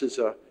that. This is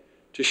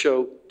to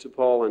show to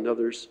Paul and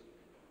others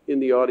in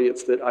the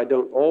audience that I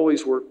don't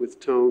always work with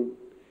tone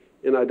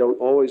and I don't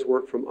always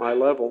work from eye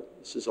level.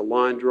 This is a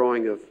line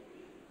drawing of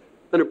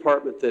an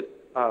apartment that,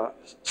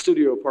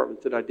 studio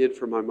apartment that I did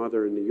for my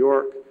mother in New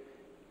York.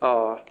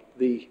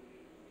 The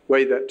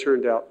way that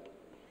turned out,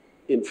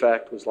 in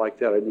fact, was like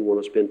that. I didn't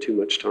want to spend too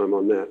much time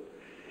on that.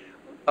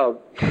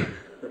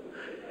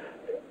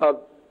 A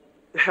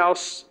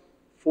house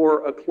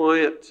for a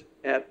client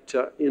at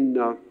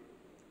in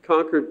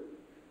Concord,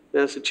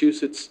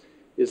 Massachusetts,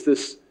 is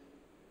this,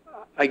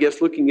 I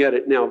guess looking at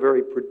it now,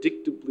 very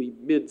predictably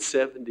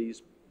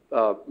mid-70s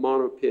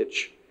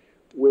monopitch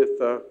with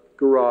a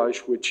garage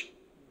which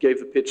gave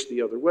the pitch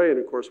the other way and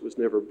of course was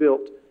never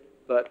built,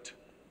 but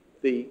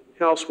the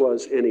house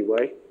was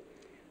anyway.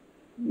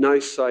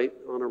 Nice site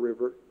on a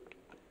river,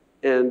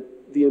 and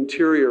the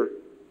interior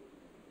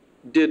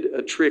did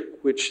a trick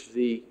which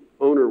the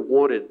owner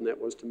wanted, and that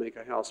was to make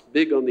a house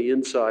big on the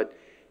inside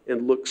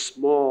and look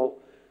small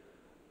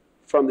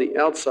from the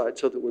outside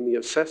so that when the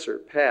assessor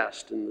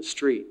passed in the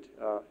street,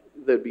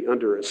 they'd be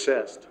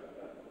under-assessed.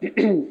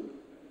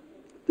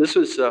 This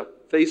was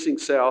facing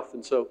south,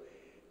 and so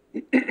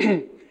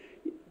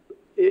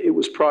it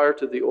was prior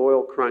to the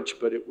oil crunch,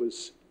 but it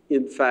was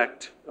in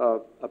fact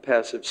a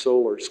passive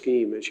solar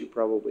scheme, as you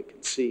probably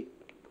can see.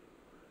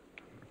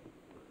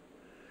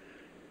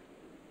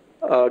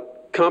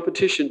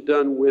 Competition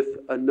done with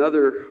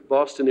another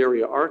Boston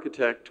area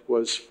architect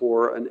was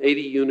for an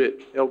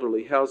 80-unit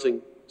elderly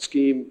housing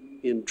scheme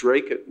in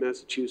Drake,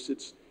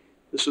 Massachusetts.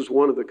 This was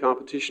one of the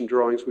competition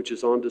drawings, which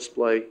is on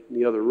display in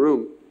the other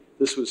room.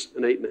 This was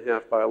an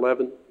 8.5 by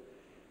 11.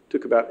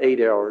 Took about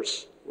 8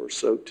 hours or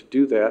so to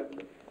do that.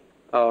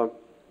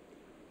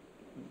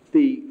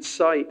 The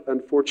site,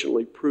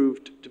 unfortunately,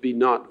 proved to be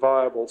not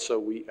viable, so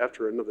we,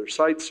 after another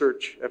site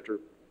search, after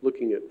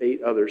looking at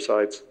 8 other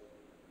sites,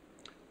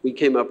 we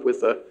came up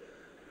with a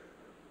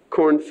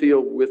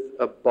cornfield with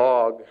a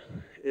bog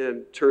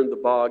and turned the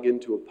bog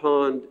into a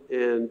pond,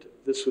 and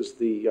this was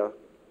the,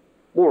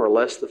 more or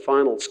less the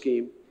final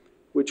scheme,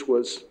 which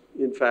was,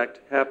 in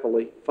fact,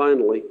 happily,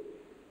 finally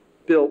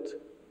built,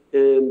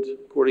 and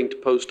according to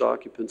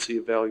post-occupancy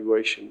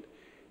evaluation,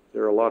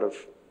 there are a lot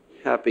of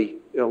happy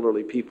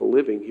elderly people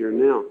living here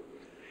now.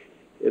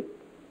 It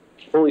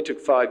only took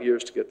 5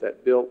 years to get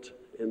that built,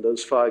 and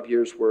those 5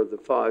 years were the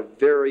 5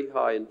 very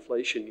high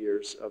inflation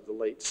years of the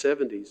late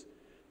 70s,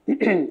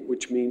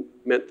 which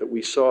meant that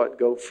we saw it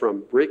go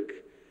from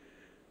brick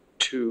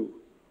to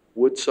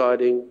wood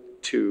siding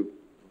to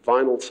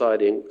vinyl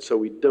siding, so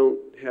we don't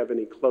have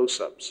any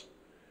close-ups.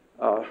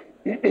 But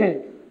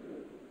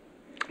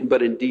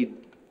indeed,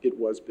 it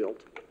was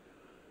built.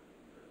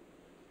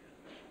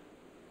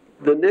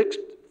 The next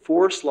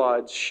 4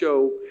 slides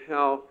show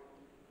how,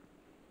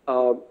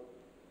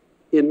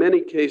 in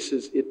many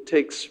cases, it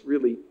takes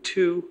really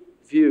 2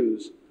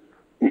 views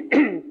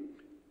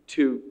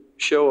to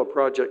show a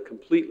project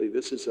completely.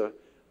 This is an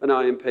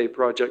IMPay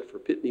project for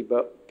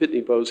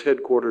Pitney Bowes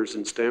headquarters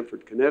in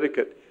Stamford,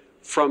 Connecticut,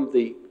 from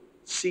the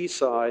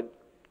seaside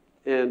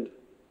and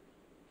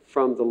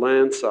from the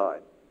land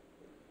side.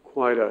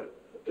 Quite a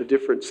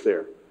difference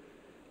there.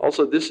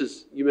 Also, this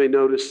is, you may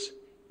notice,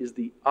 is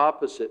the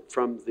opposite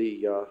from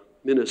the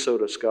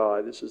Minnesota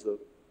sky. This is the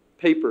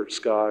paper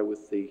sky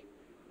with the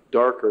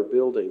darker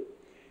building,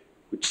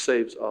 which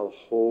saves a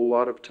whole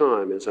lot of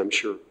time, as I'm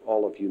sure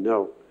all of you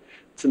know.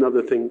 It's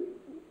another thing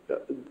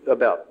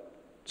about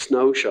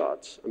snow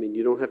shots. I mean,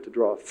 you don't have to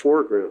draw a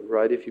foreground,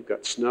 right, if you've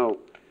got snow.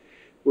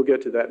 We'll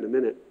get to that in a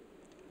minute.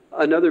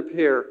 Another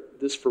pair,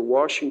 this for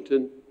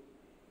Washington,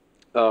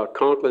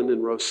 Conklin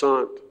and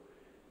Rosant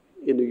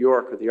in New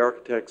York are the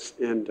architects,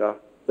 and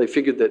they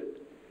figured that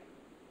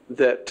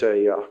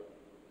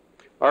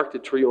Arc de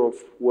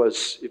Triomphe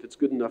was, if it's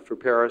good enough for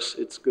Paris,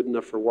 it's good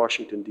enough for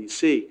Washington,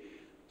 D.C.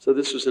 So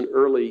this was an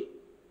early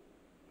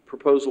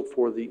proposal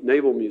for the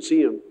Naval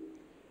Museum,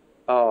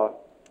 or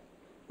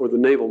the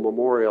Naval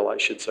Memorial, I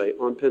should say,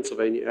 on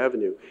Pennsylvania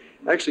Avenue.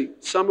 Actually,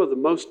 some of the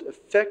most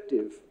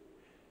effective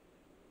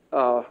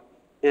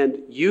and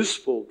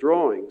useful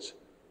drawings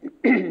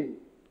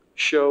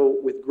show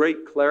with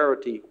great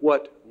clarity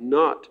what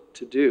not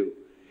to do.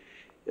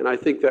 And I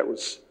think that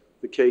was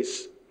the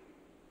case.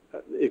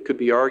 It could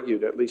be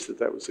argued, at least, that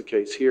that was the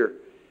case here,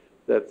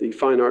 that the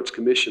Fine Arts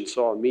Commission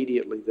saw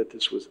immediately that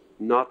this was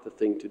not the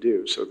thing to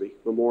do. So the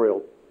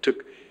memorial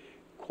took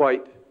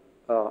quite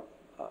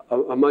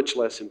a much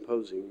less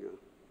imposing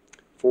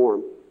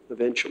form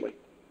eventually.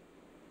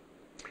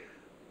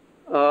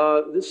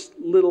 This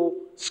little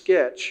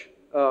sketch,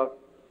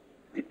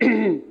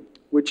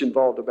 which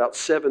involved about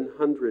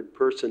 700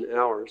 person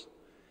hours,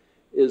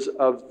 is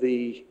of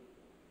the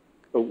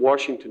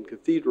Washington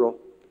Cathedral,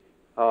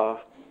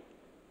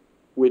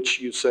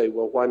 which you say,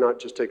 well, why not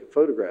just take a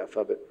photograph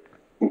of it?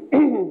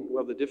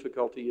 Well, the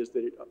difficulty is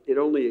that it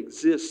only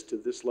exists to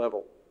this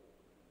level,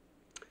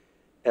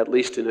 at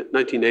least in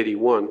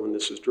 1981 when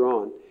this was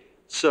drawn.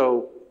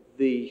 So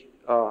the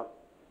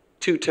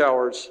 2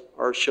 towers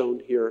are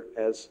shown here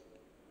as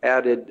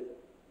added.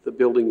 The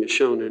building is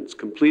shown in its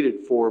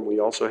completed form. We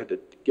also had to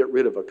get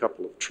rid of a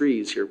couple of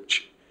trees here,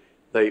 which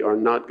they are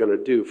not going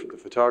to do for the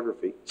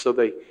photography. So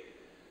they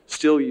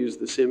still use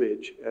this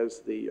image as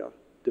the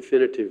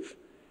definitive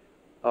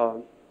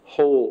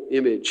whole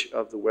image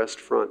of the west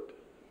front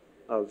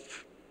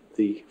of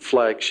the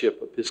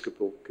flagship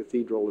Episcopal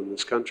Cathedral in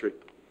this country.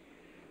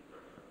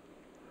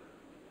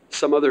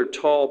 Some other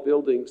tall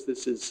buildings.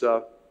 This is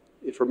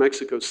for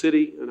Mexico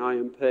City, an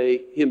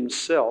IMPay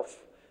himself,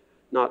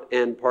 not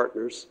and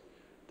partners,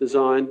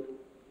 design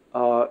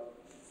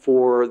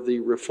for the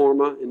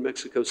Reforma in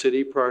Mexico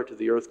City prior to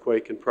the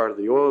earthquake and prior to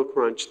the oil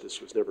crunch.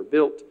 This was never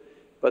built,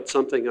 but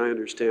something I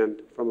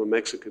understand from a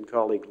Mexican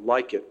colleague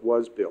like it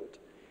was built.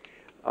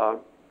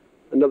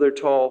 Another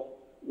tall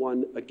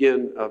one,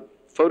 again, a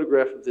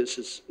photograph of this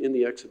is in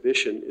the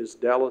exhibition, is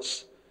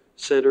Dallas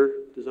Center,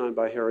 designed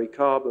by Harry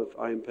Cobb of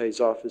IMPay's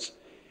office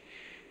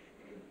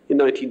in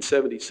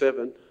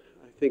 1977.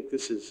 I think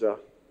this is,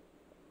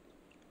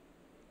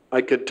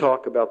 I could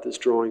talk about this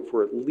drawing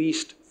for at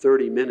least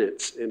 30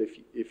 minutes, and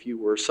if you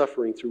were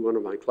suffering through one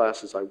of my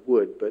classes, I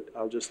would, but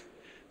I'll just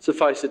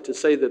suffice it to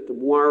say that the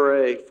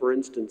moire, for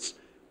instance,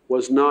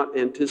 was not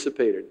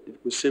anticipated. It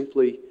was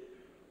simply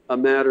a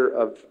matter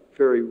of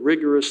very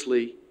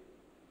rigorously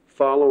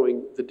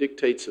following the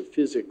dictates of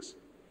physics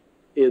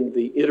in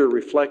the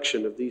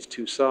interreflection of these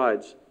 2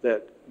 sides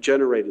that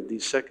generated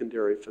these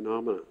secondary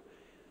phenomena.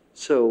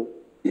 So,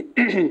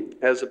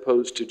 as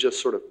opposed to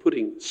just sort of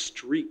putting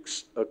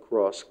streaks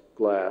across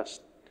glass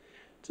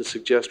to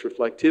suggest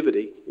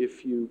reflectivity,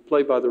 if you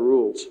play by the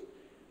rules,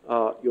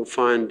 you'll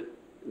find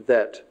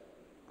that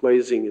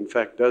glazing, in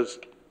fact, does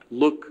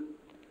look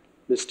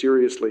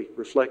mysteriously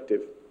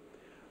reflective.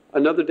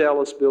 Another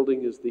Dallas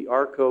building is the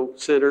Arco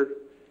Center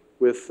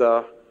with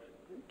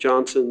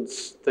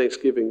Johnson's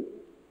Thanksgiving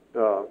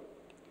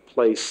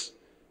Place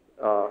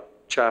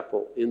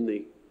chapel in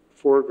the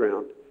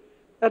foreground.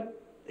 That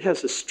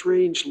has a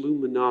strange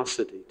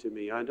luminosity to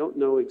me. I don't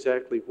know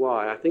exactly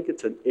why. I think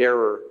it's an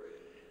error.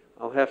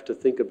 I'll have to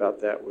think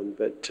about that one.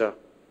 But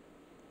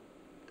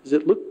does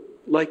it look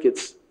like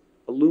it's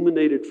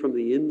illuminated from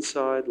the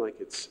inside, like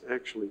it's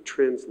actually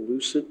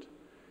translucent?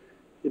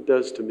 It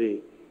does to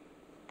me.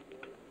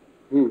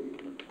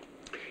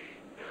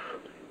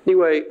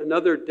 Anyway,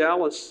 another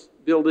Dallas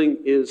building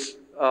is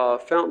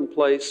Fountain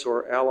Place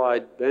or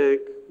Allied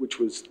Bank, which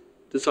was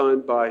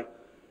designed by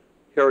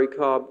Harry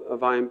Cobb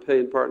of IMP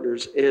and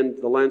Partners, and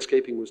the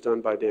landscaping was done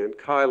by Dan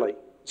Kiley.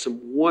 Some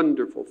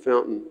wonderful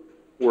fountain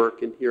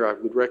work in here. I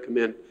would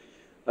recommend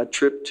a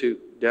trip to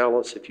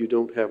Dallas if you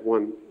don't have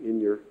one in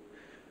your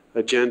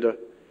agenda.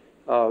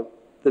 The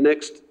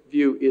next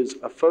view is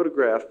a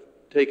photograph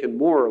taken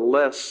more or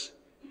less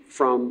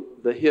from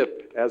the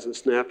hip as a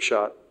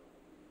snapshot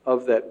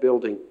of that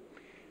building.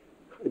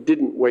 I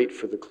didn't wait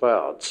for the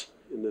clouds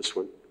in this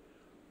one,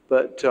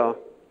 but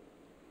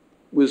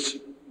was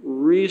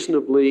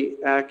reasonably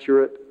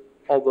accurate,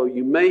 although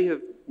you may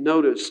have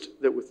noticed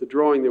that with the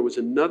drawing there was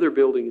another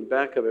building in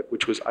back of it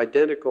which was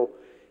identical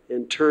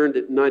and turned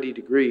at 90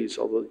 degrees,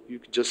 although you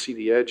could just see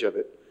the edge of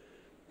it,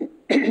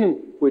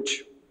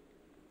 which,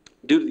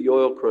 due to the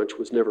oil crunch,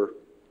 was never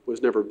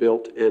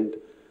built and,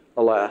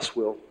 alas,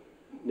 will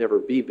never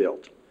be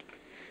built.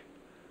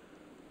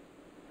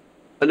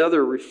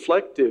 Another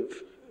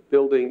reflective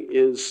building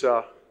is,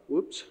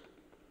 let's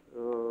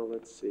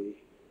see,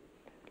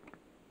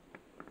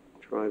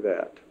 try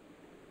that,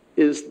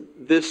 is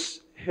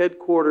this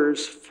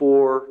headquarters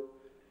for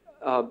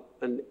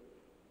an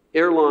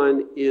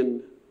airline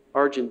in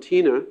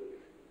Argentina,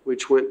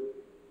 which went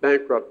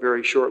bankrupt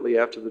very shortly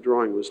after the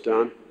drawing was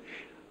done.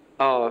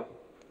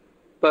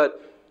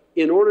 But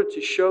in order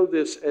to show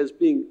this as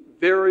being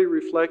very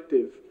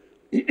reflective,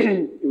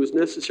 it was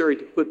necessary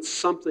to put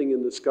something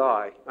in the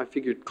sky. I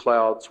figured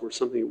clouds were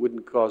something that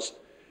wouldn't cause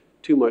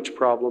too much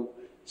problem,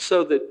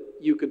 so that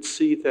you could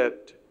see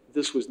that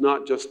this was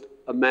not just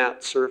a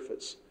matte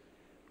surface.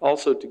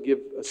 Also, to give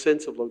a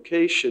sense of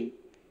location,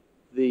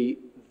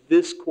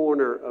 this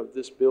corner of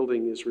this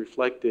building is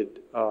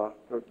reflected,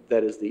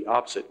 that is the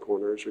opposite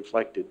corner is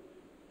reflected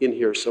in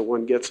here, so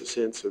one gets a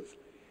sense of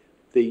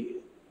the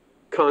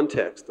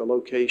context, the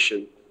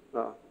location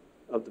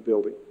of the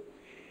building.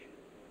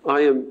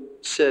 I am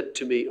said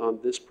to me on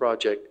this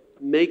project,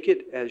 make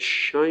it as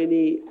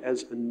shiny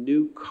as a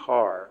new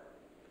car.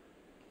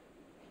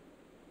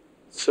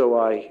 So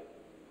I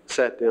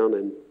sat down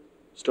and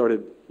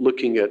started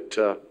looking at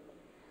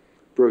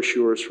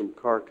brochures from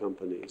car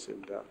companies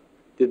and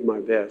did my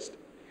best.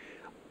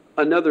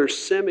 Another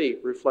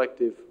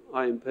semi-reflective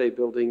IMP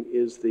building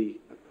is the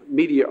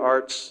Media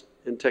Arts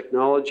and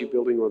Technology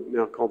building, or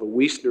now called the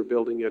Wiesner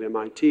building at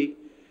MIT,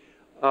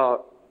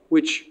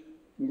 which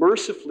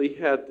mercifully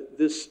had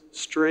this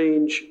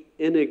strange,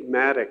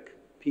 enigmatic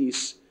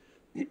piece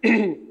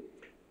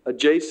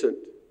adjacent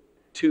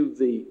to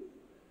the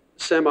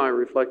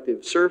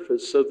semi-reflective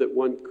surface so that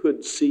one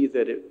could see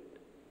that it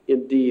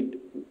indeed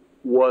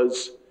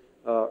was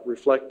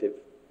reflective.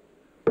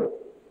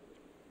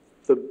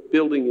 The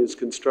building is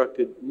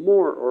constructed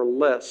more or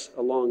less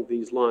along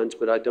these lines,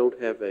 but I don't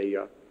have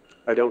a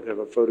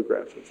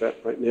photograph of that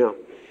right now.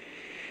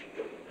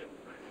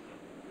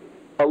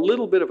 A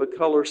little bit of a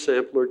color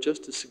sampler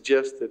just to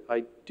suggest that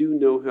I do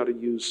know how to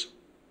use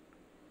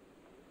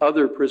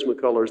other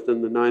Prismacolors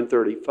than the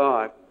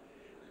 935,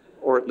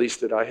 or at least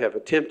that I have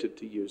attempted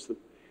to use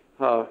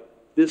them.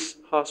 This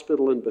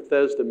hospital in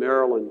Bethesda,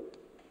 Maryland,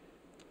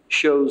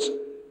 shows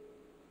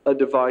a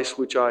device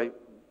which I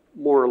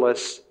more or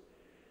less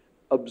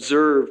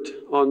observed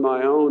on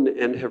my own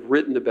and have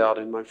written about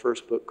in my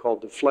first book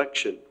called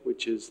deflection,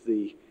 which is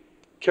the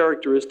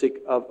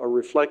characteristic of a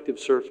reflective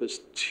surface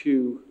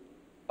to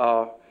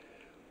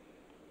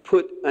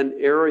put an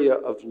area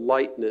of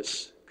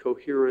lightness,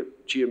 coherent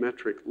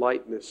geometric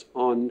lightness,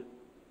 on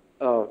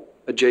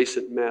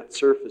adjacent matte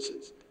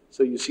surfaces.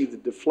 So you see the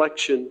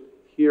deflection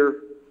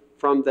here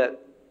from that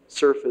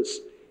surface,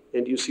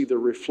 and you see the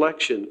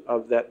reflection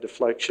of that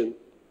deflection.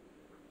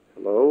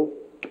 Hello?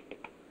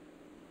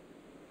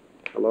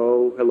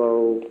 Hello,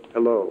 hello,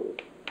 hello.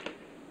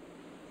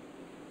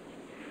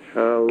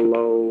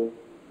 Hello.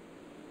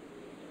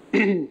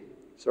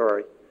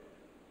 Sorry.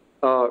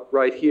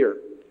 Right here.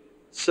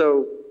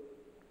 So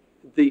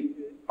the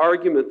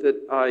argument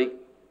that I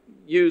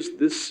used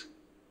this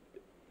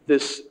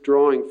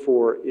drawing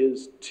for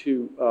is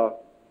to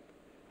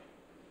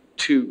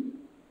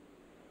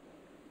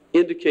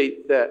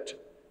indicate that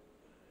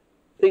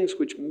things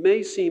which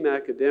may seem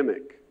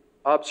academic,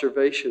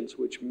 observations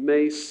which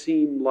may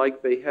seem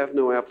like they have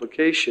no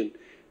application,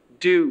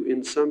 do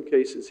in some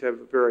cases have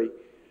a very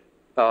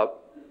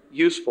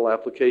useful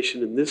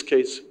application. In this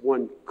case,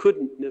 one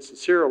couldn't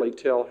necessarily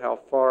tell how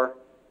far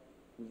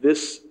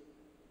this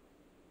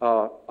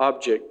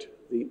object,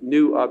 the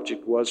new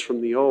object, was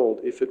from the old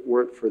if it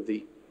weren't for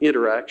the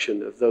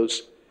interaction of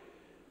those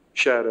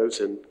shadows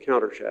and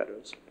counter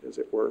shadows, as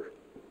it were.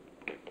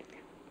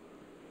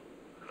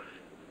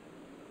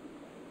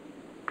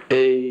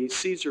 A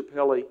Caesar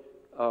Pelli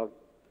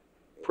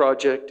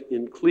project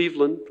in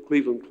Cleveland,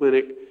 Cleveland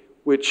Clinic,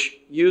 which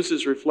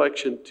uses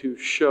reflection to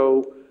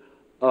show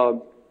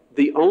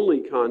the only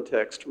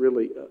context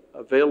really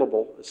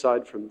available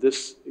aside from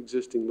this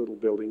existing little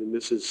building. And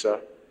this is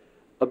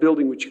a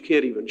building which you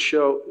can't even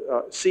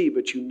see,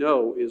 but you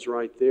know is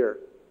right there,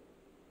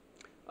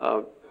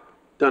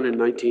 done in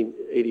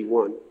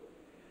 1981.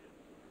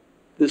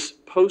 This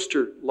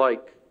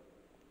poster-like,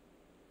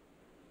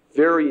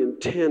 very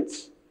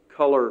intense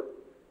color,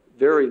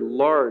 very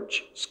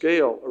large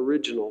scale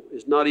original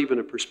is not even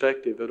a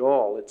perspective at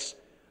all. It's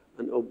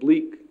an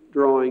oblique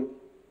drawing,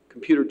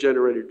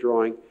 computer-generated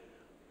drawing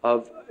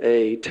of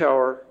a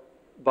tower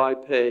by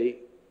pay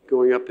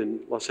going up in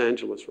Los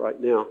Angeles right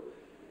now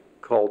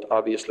called,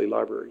 obviously,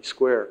 Library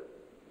Square.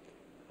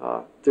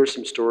 There's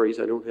some stories.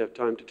 I don't have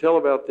time to tell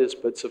about this,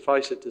 but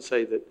suffice it to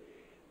say that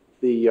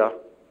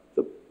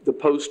the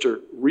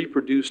poster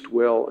reproduced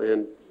well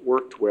and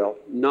worked well,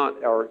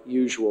 not our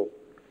usual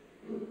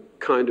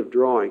kind of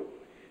drawing.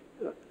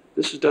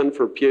 This is done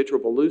for Pietro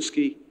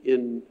Belluschi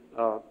in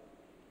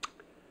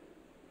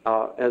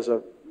as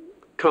a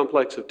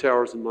complex of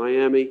towers in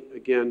Miami.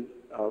 Again,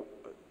 a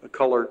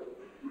color,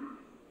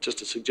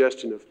 just a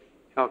suggestion of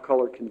how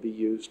color can be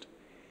used.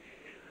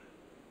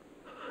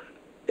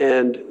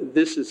 And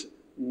this is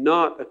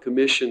not a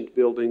commissioned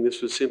building.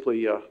 This was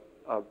simply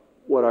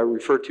what I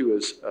refer to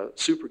as a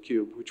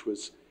supercube, which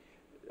was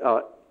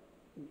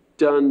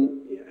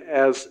done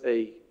as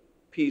a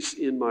piece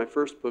in my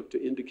first book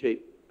to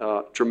indicate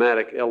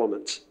dramatic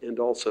elements and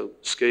also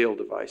scale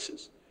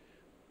devices.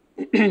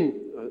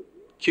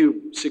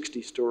 Cube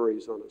 60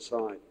 stories on a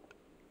side.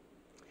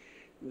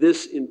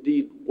 This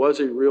indeed was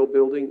a real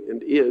building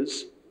and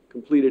is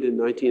completed in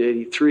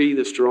 1983.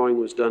 This drawing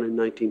was done in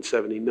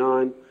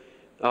 1979.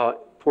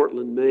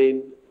 Portland,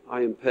 Maine,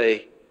 I.M.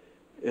 Pei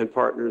and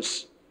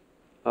partners,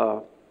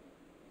 the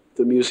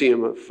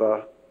Museum of,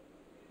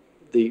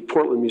 the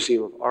Portland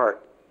Museum of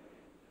Art.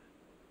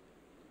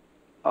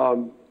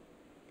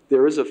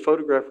 There is a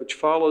photograph which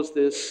follows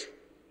this,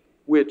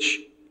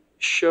 which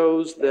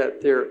shows that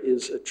there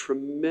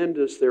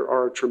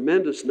are a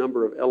tremendous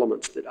number of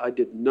elements that I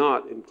did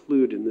not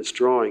include in this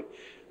drawing,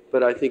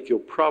 but I think you'll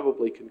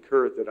probably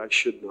concur that I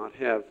should not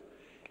have.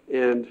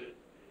 And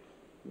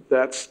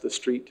that's the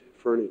street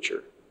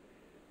furniture.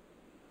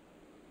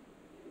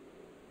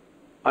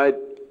 I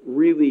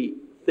really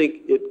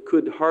think it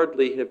could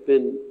hardly have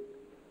been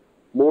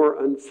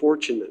more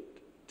unfortunate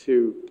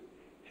to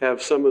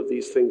have some of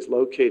these things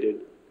located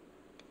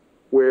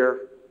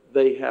where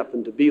they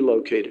happen to be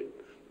located.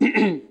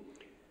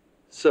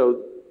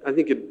 So I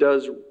think it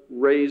does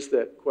raise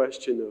that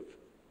question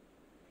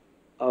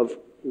of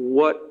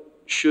what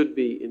should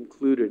be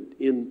included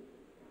in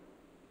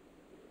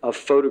a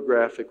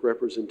photographic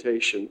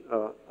representation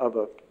of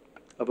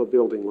a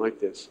building like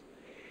this.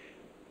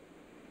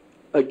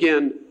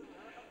 Again,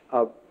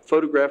 a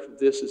photograph of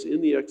this is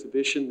in the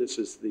exhibition. This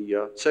is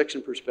the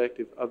section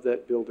perspective of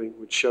that building,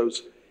 which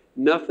shows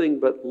nothing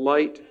but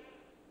light,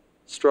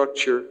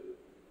 structure,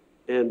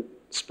 and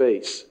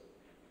space,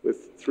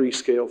 with 3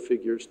 scale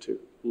figures to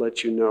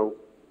let you know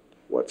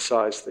what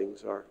size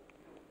things are.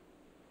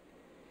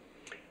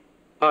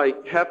 I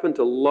happen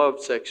to love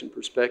section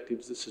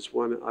perspectives. This is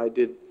one I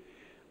did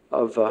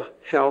of a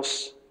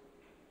house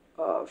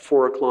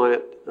for a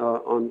client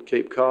on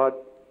Cape Cod,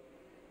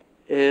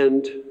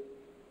 and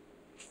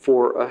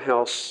for a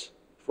house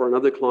for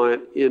another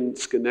client in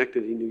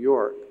Schenectady, New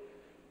York,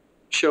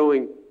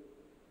 showing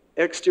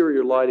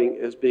exterior lighting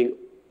as being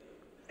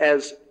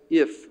as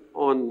if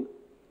on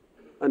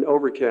an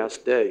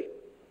overcast day.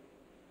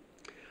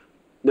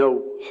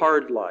 No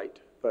hard light,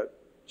 but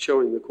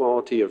showing the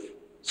quality of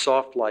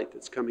soft light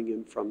that's coming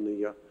in from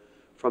the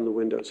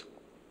windows.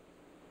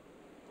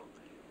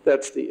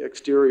 That's the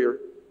exterior,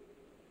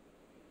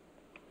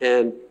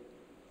 and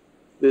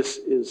this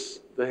is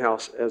the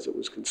house as it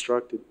was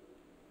constructed.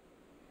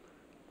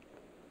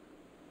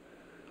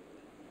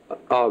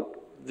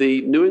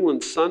 The New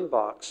England Sun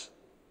box,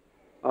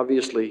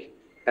 obviously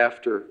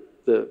after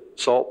the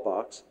salt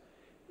box,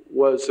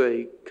 was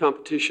a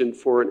competition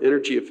for an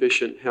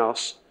energy-efficient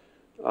house,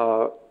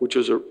 which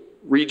was a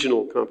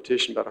regional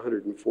competition, about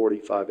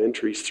 145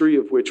 entries, 3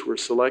 of which were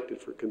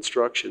selected for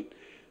construction.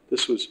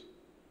 This was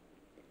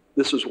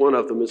one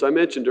of them. As I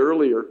mentioned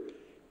earlier,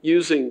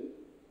 using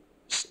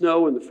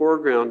snow in the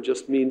foreground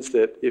just means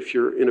that if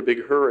you're in a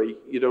big hurry,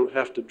 you don't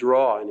have to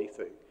draw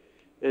anything.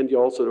 And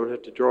you also don't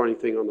have to draw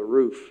anything on the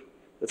roof.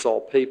 It's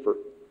all paper.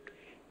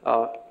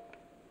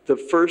 The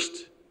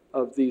first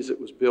of these that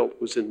was built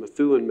was in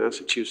Methuen,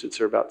 Massachusetts.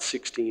 There are about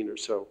 16 or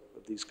so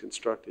of these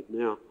constructed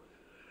now.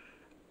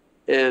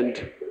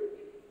 And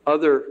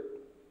other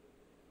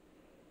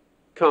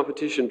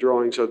competition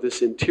drawings are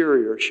this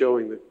interior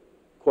showing the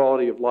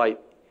quality of light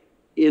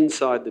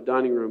inside the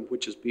dining room,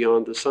 which is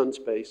beyond the sun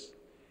space.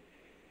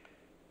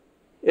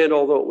 And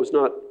although it was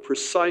not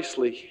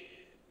precisely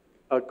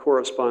a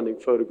corresponding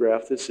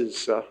photograph, this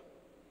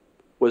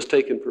was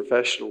taken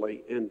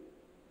professionally and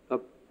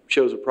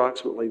shows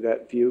approximately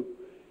that view.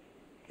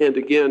 And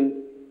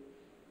again,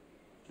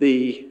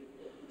 the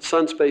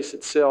sun space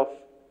itself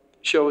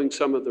showing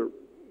some of the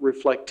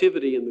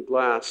reflectivity in the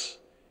glass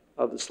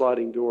of the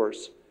sliding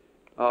doors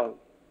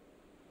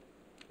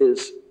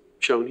is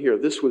shown here.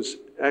 This was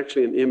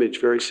actually an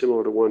image very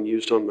similar to one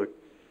used on the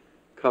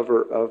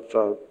cover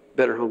of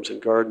Better Homes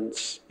and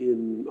Gardens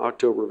in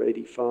October of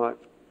 '85,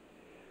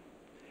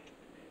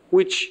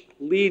 which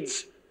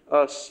leads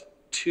us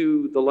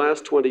to the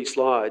last 20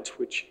 slides,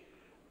 which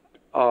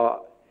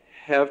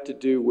have to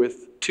do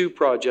with two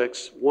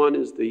projects. One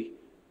is the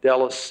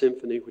Dallas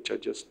Symphony, which I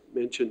just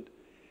mentioned.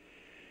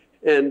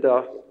 And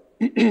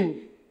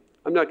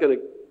I'm not going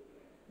to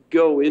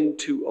go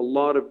into a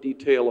lot of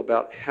detail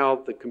about how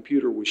the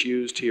computer was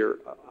used here.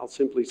 I'll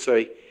simply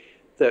say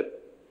that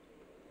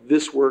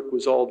this work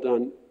was all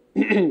done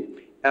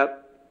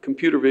at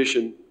Computer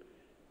Vision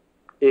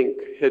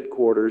Inc.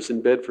 headquarters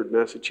in Bedford,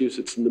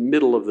 Massachusetts, in the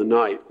middle of the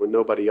night when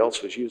nobody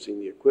else was using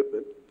the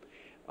equipment.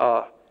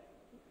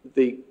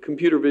 The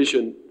computer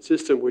vision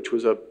system, which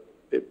was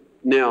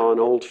now an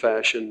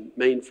old-fashioned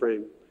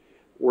mainframe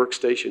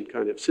workstation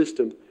kind of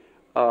system,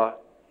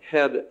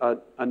 had a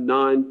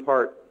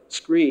 9-part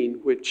screen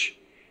which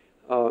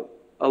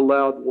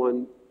allowed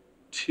one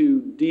to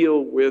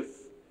deal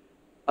with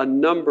a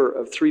number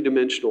of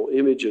three-dimensional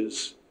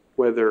images,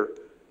 whether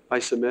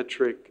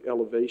isometric,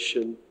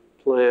 elevation,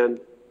 plan,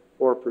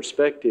 or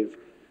perspective,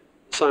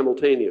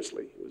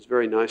 simultaneously. It was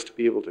very nice to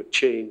be able to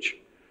change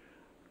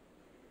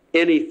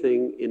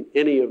anything in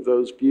any of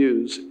those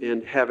views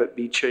and have it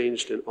be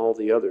changed in all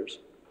the others.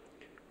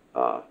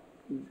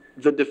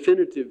 The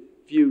definitive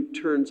view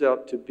turns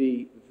out to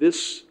be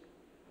this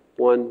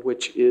one,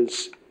 which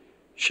is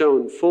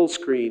shown full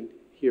screen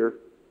here.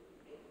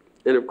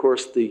 And of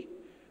course, the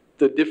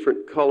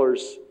different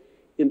colors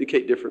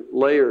indicate different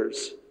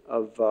layers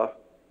of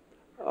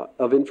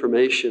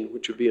information,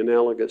 which would be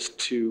analogous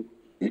to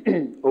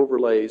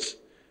overlays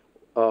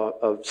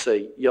of,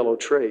 say, yellow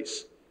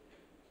trace,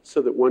 so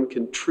that one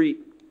can treat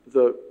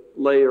the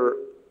layer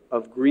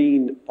of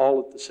green all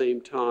at the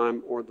same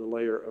time or the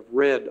layer of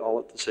red all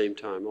at the same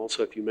time.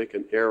 Also, if you make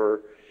an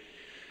error,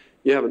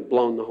 you haven't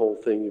blown the whole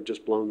thing, you've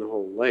just blown the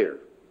whole layer.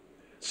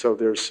 So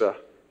there's,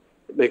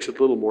 it makes it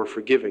a little more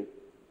forgiving.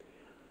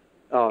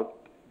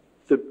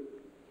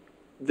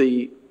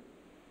 The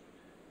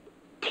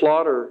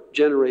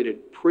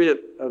plotter-generated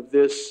print of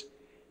this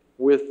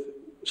with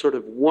sort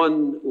of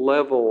one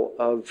level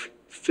of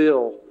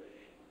fill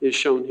is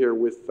shown here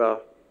with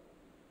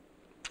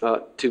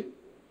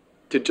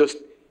to just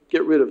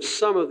get rid of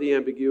some of the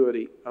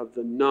ambiguity of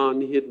the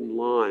non-hidden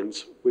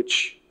lines,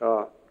 which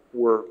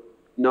were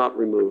not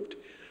removed.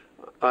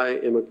 I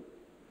am a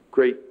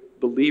great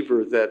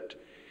believer that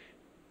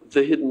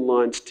the hidden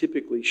lines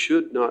typically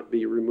should not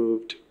be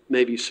removed,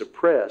 maybe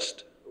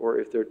suppressed, or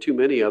if there are too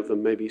many of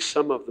them, maybe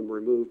some of them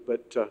removed,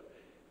 but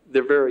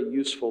they're very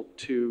useful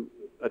to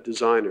a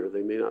designer.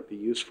 They may not be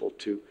useful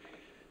to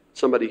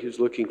somebody who's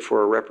looking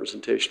for a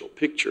representational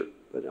picture,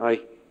 but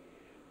I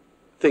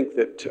think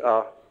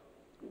that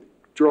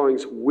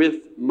drawings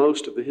with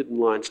most of the hidden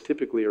lines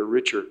typically are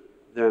richer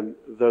than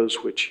those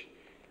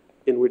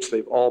in which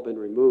they've all been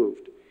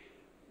removed.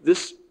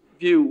 This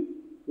view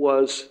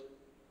was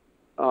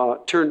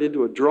turned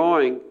into a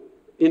drawing,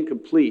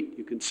 incomplete.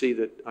 You can see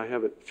that I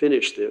haven't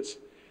finished this.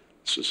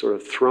 This was sort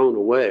of thrown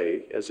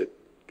away as it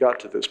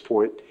got to this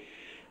point,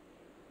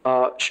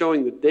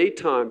 showing the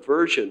daytime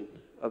version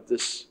of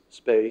this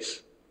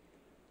space.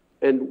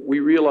 And we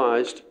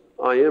realized,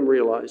 I am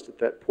realized at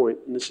that point,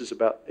 and this is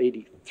about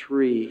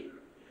 83,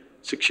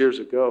 6 years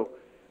ago,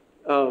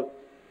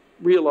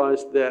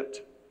 realized that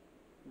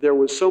there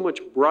was so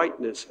much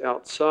brightness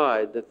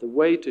outside that the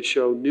way to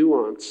show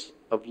nuance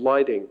of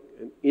lighting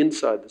and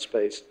inside the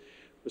space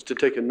was to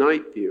take a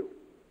night view.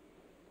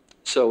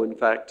 So in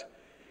fact,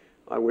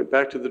 I went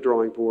back to the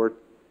drawing board,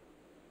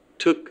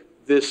 took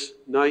this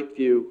night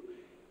view,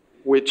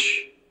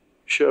 which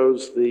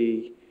shows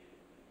the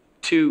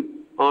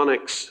two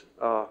onyx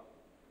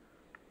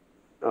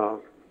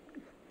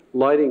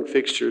lighting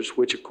fixtures,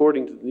 which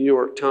according to the New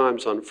York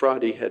Times on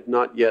Friday had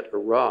not yet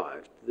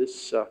arrived.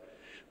 This,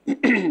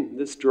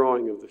 this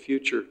drawing of the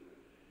future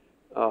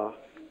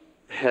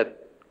had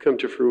come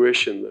to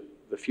fruition.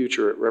 The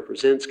future it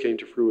represents came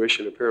to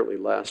fruition apparently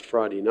last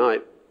Friday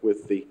night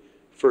with the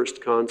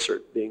first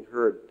concert being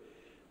heard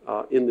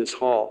in this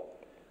hall.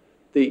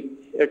 The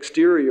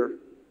exterior,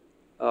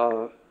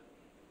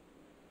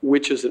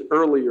 which is an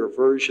earlier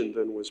version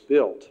than was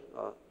built,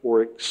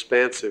 more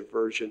expansive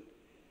version,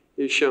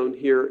 is shown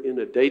here in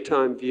a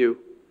daytime view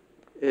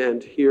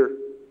and here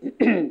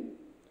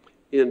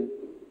in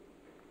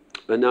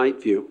a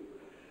night view.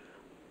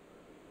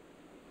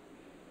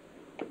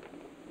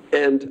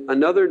 And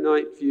another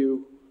night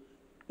view,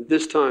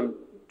 this time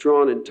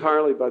drawn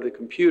entirely by the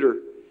computer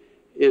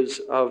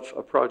is of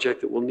a project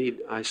that will need,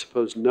 I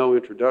suppose, no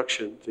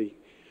introduction, the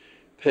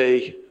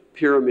Pay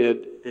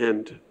Pyramid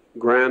and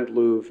Grand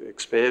Louvre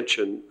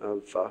expansion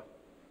of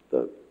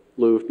the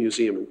Louvre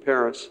Museum in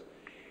Paris.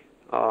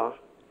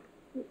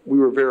 We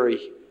were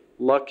very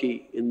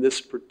lucky in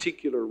this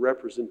particular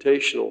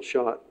representational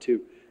shot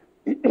to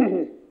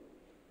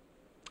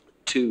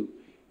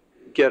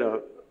get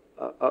a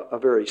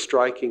very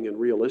striking and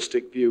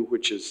realistic view,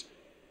 which is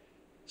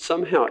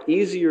somehow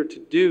easier to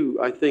do,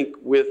 I think,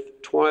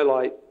 with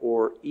twilight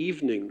or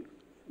evening,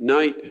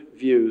 night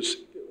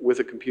views with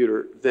a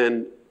computer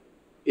than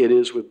it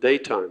is with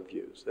daytime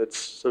views. That's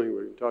something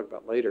we're going to talk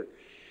about later.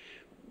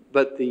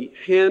 But the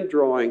hand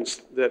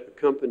drawings that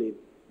accompanied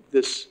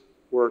this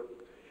work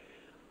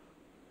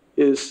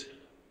is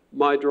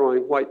my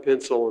drawing, white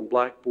pencil on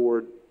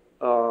blackboard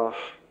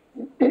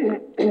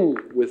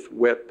with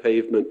wet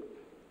pavement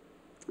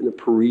in a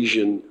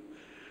Parisian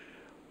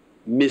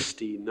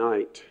misty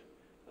night,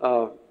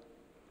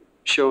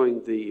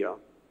 showing the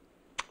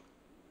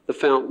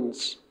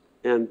fountains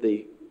and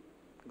the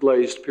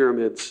glazed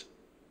pyramids,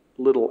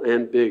 little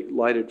and big,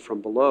 lighted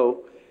from below,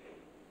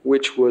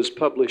 which was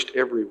published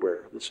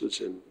everywhere. This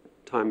was in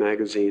Time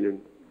Magazine and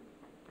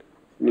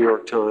New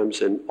York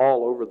Times and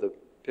all over the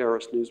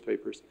Paris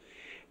newspapers.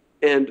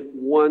 And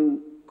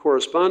one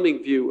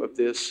corresponding view of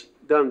this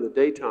done in the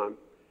daytime,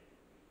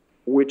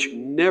 which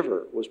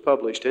never was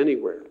published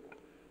anywhere.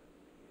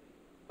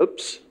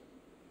 Oops,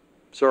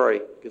 sorry,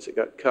 I guess it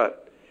got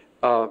cut.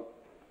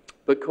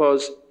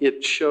 Because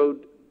it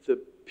showed the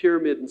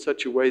pyramid in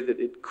such a way that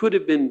it could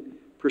have been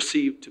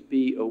perceived to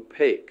be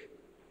opaque.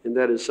 And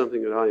that is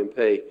something that I.M.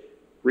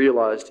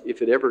 realized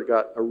if it ever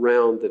got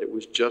around that it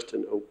was just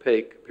an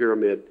opaque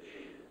pyramid,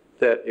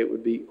 that it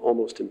would be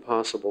almost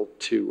impossible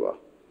to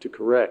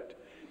correct.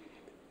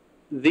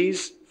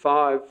 These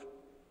 5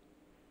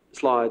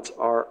 slides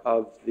are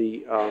of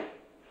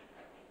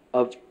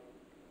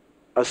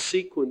a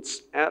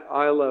sequence at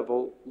eye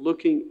level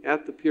looking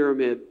at the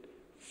pyramid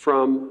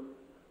from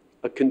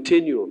a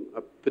continuum,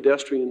 a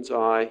pedestrian's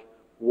eye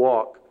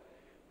walk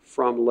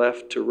from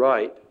left to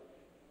right,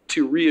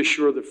 to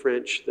reassure the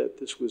French that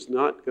this was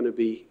not going to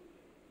be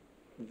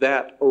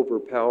that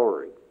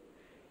overpowering.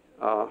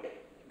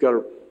 You've got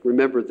to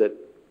remember that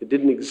it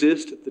didn't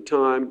exist at the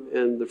time,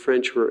 and the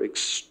French were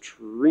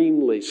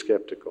extremely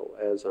skeptical,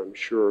 as I'm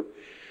sure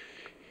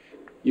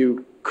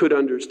you could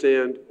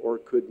understand or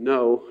could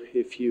know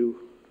if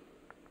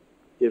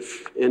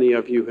any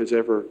of you has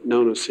ever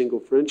known a single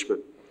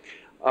Frenchman,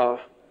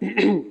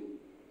 Mr.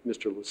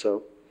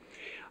 Laseau.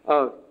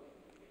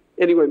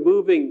 Anyway,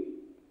 moving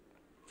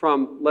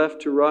from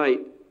left to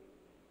right,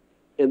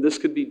 and this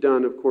could be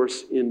done, of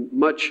course, in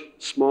much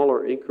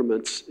smaller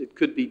increments. It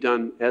could be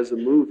done as a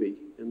movie,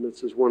 and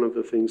this is one of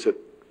the things that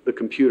the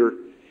computer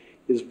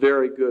is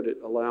very good at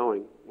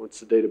allowing. Once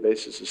the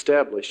database is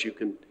established, you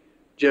can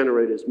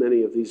generate as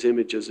many of these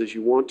images as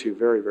you want to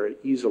very, very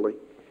easily.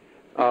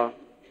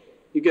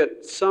 You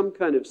get some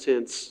kind of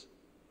sense,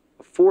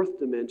 a 4th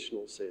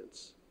dimensional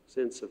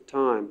sense of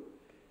time,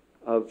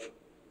 of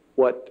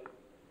what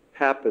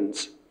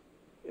happens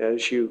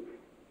as you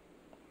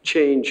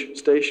change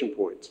station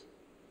points.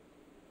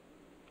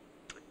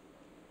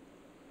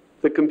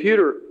 The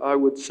computer, I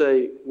would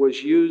say,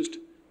 was used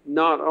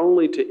not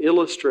only to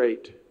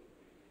illustrate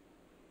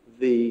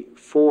the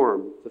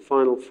form, the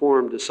final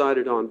form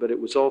decided on, but it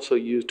was also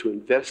used to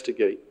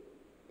investigate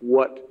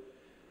what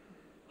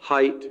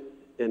height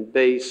and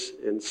base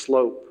and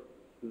slope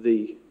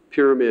the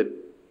pyramid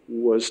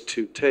was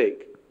to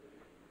take.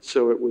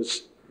 So it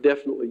was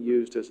definitely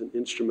used as an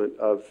instrument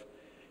of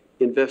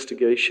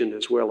investigation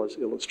as well as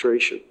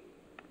illustration.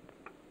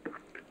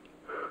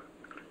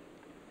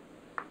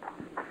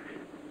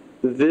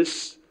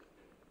 This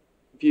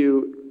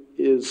view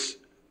is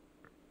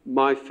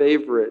my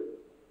favorite.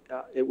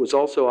 It was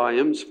also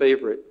I.M.'s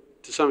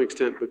favorite to some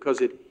extent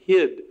because it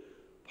hid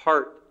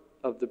part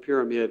of the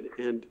pyramid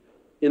and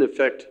in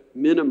effect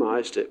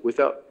minimized it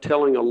without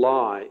telling a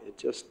lie. It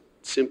just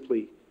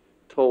simply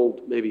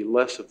told maybe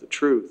less of the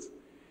truth.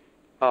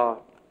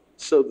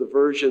 So the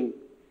version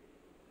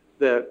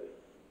that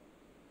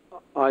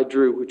I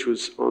drew, which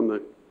was on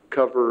the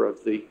cover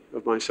of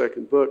my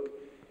second book,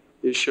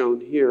 is shown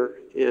here,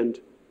 and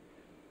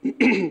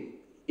in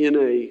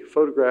a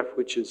photograph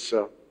which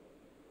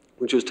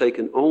was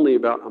taken only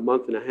about a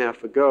month and a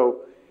half ago,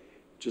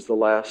 which is the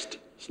last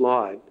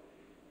slide,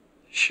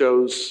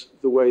 shows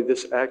the way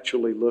this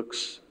actually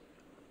looks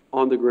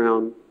on the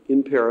ground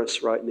in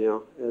Paris right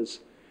now as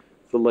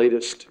the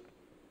latest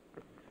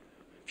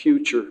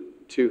future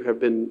to have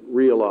been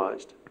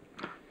realized.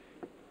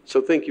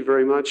 So thank you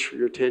very much for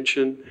your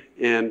attention,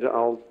 and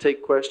I'll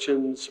take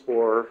questions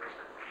or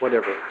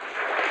whatever.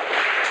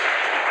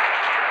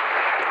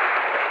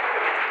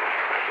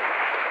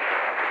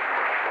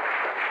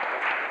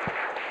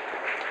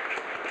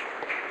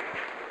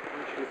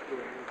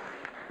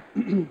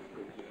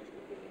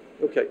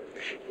 Okay.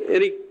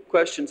 Any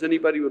questions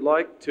anybody would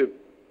like to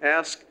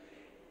ask?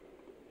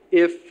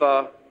 If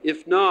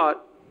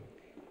not,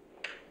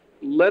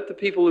 let the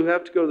people who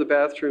have to go to the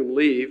bathroom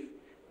leave,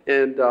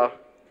 and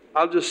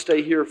I'll just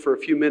stay here for a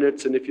few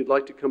minutes, and if you'd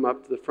like to come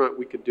up to the front,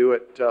 we could do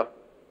it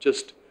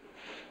just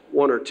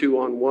one or two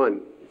on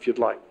one, if you'd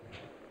like.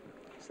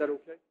 Is that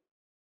okay?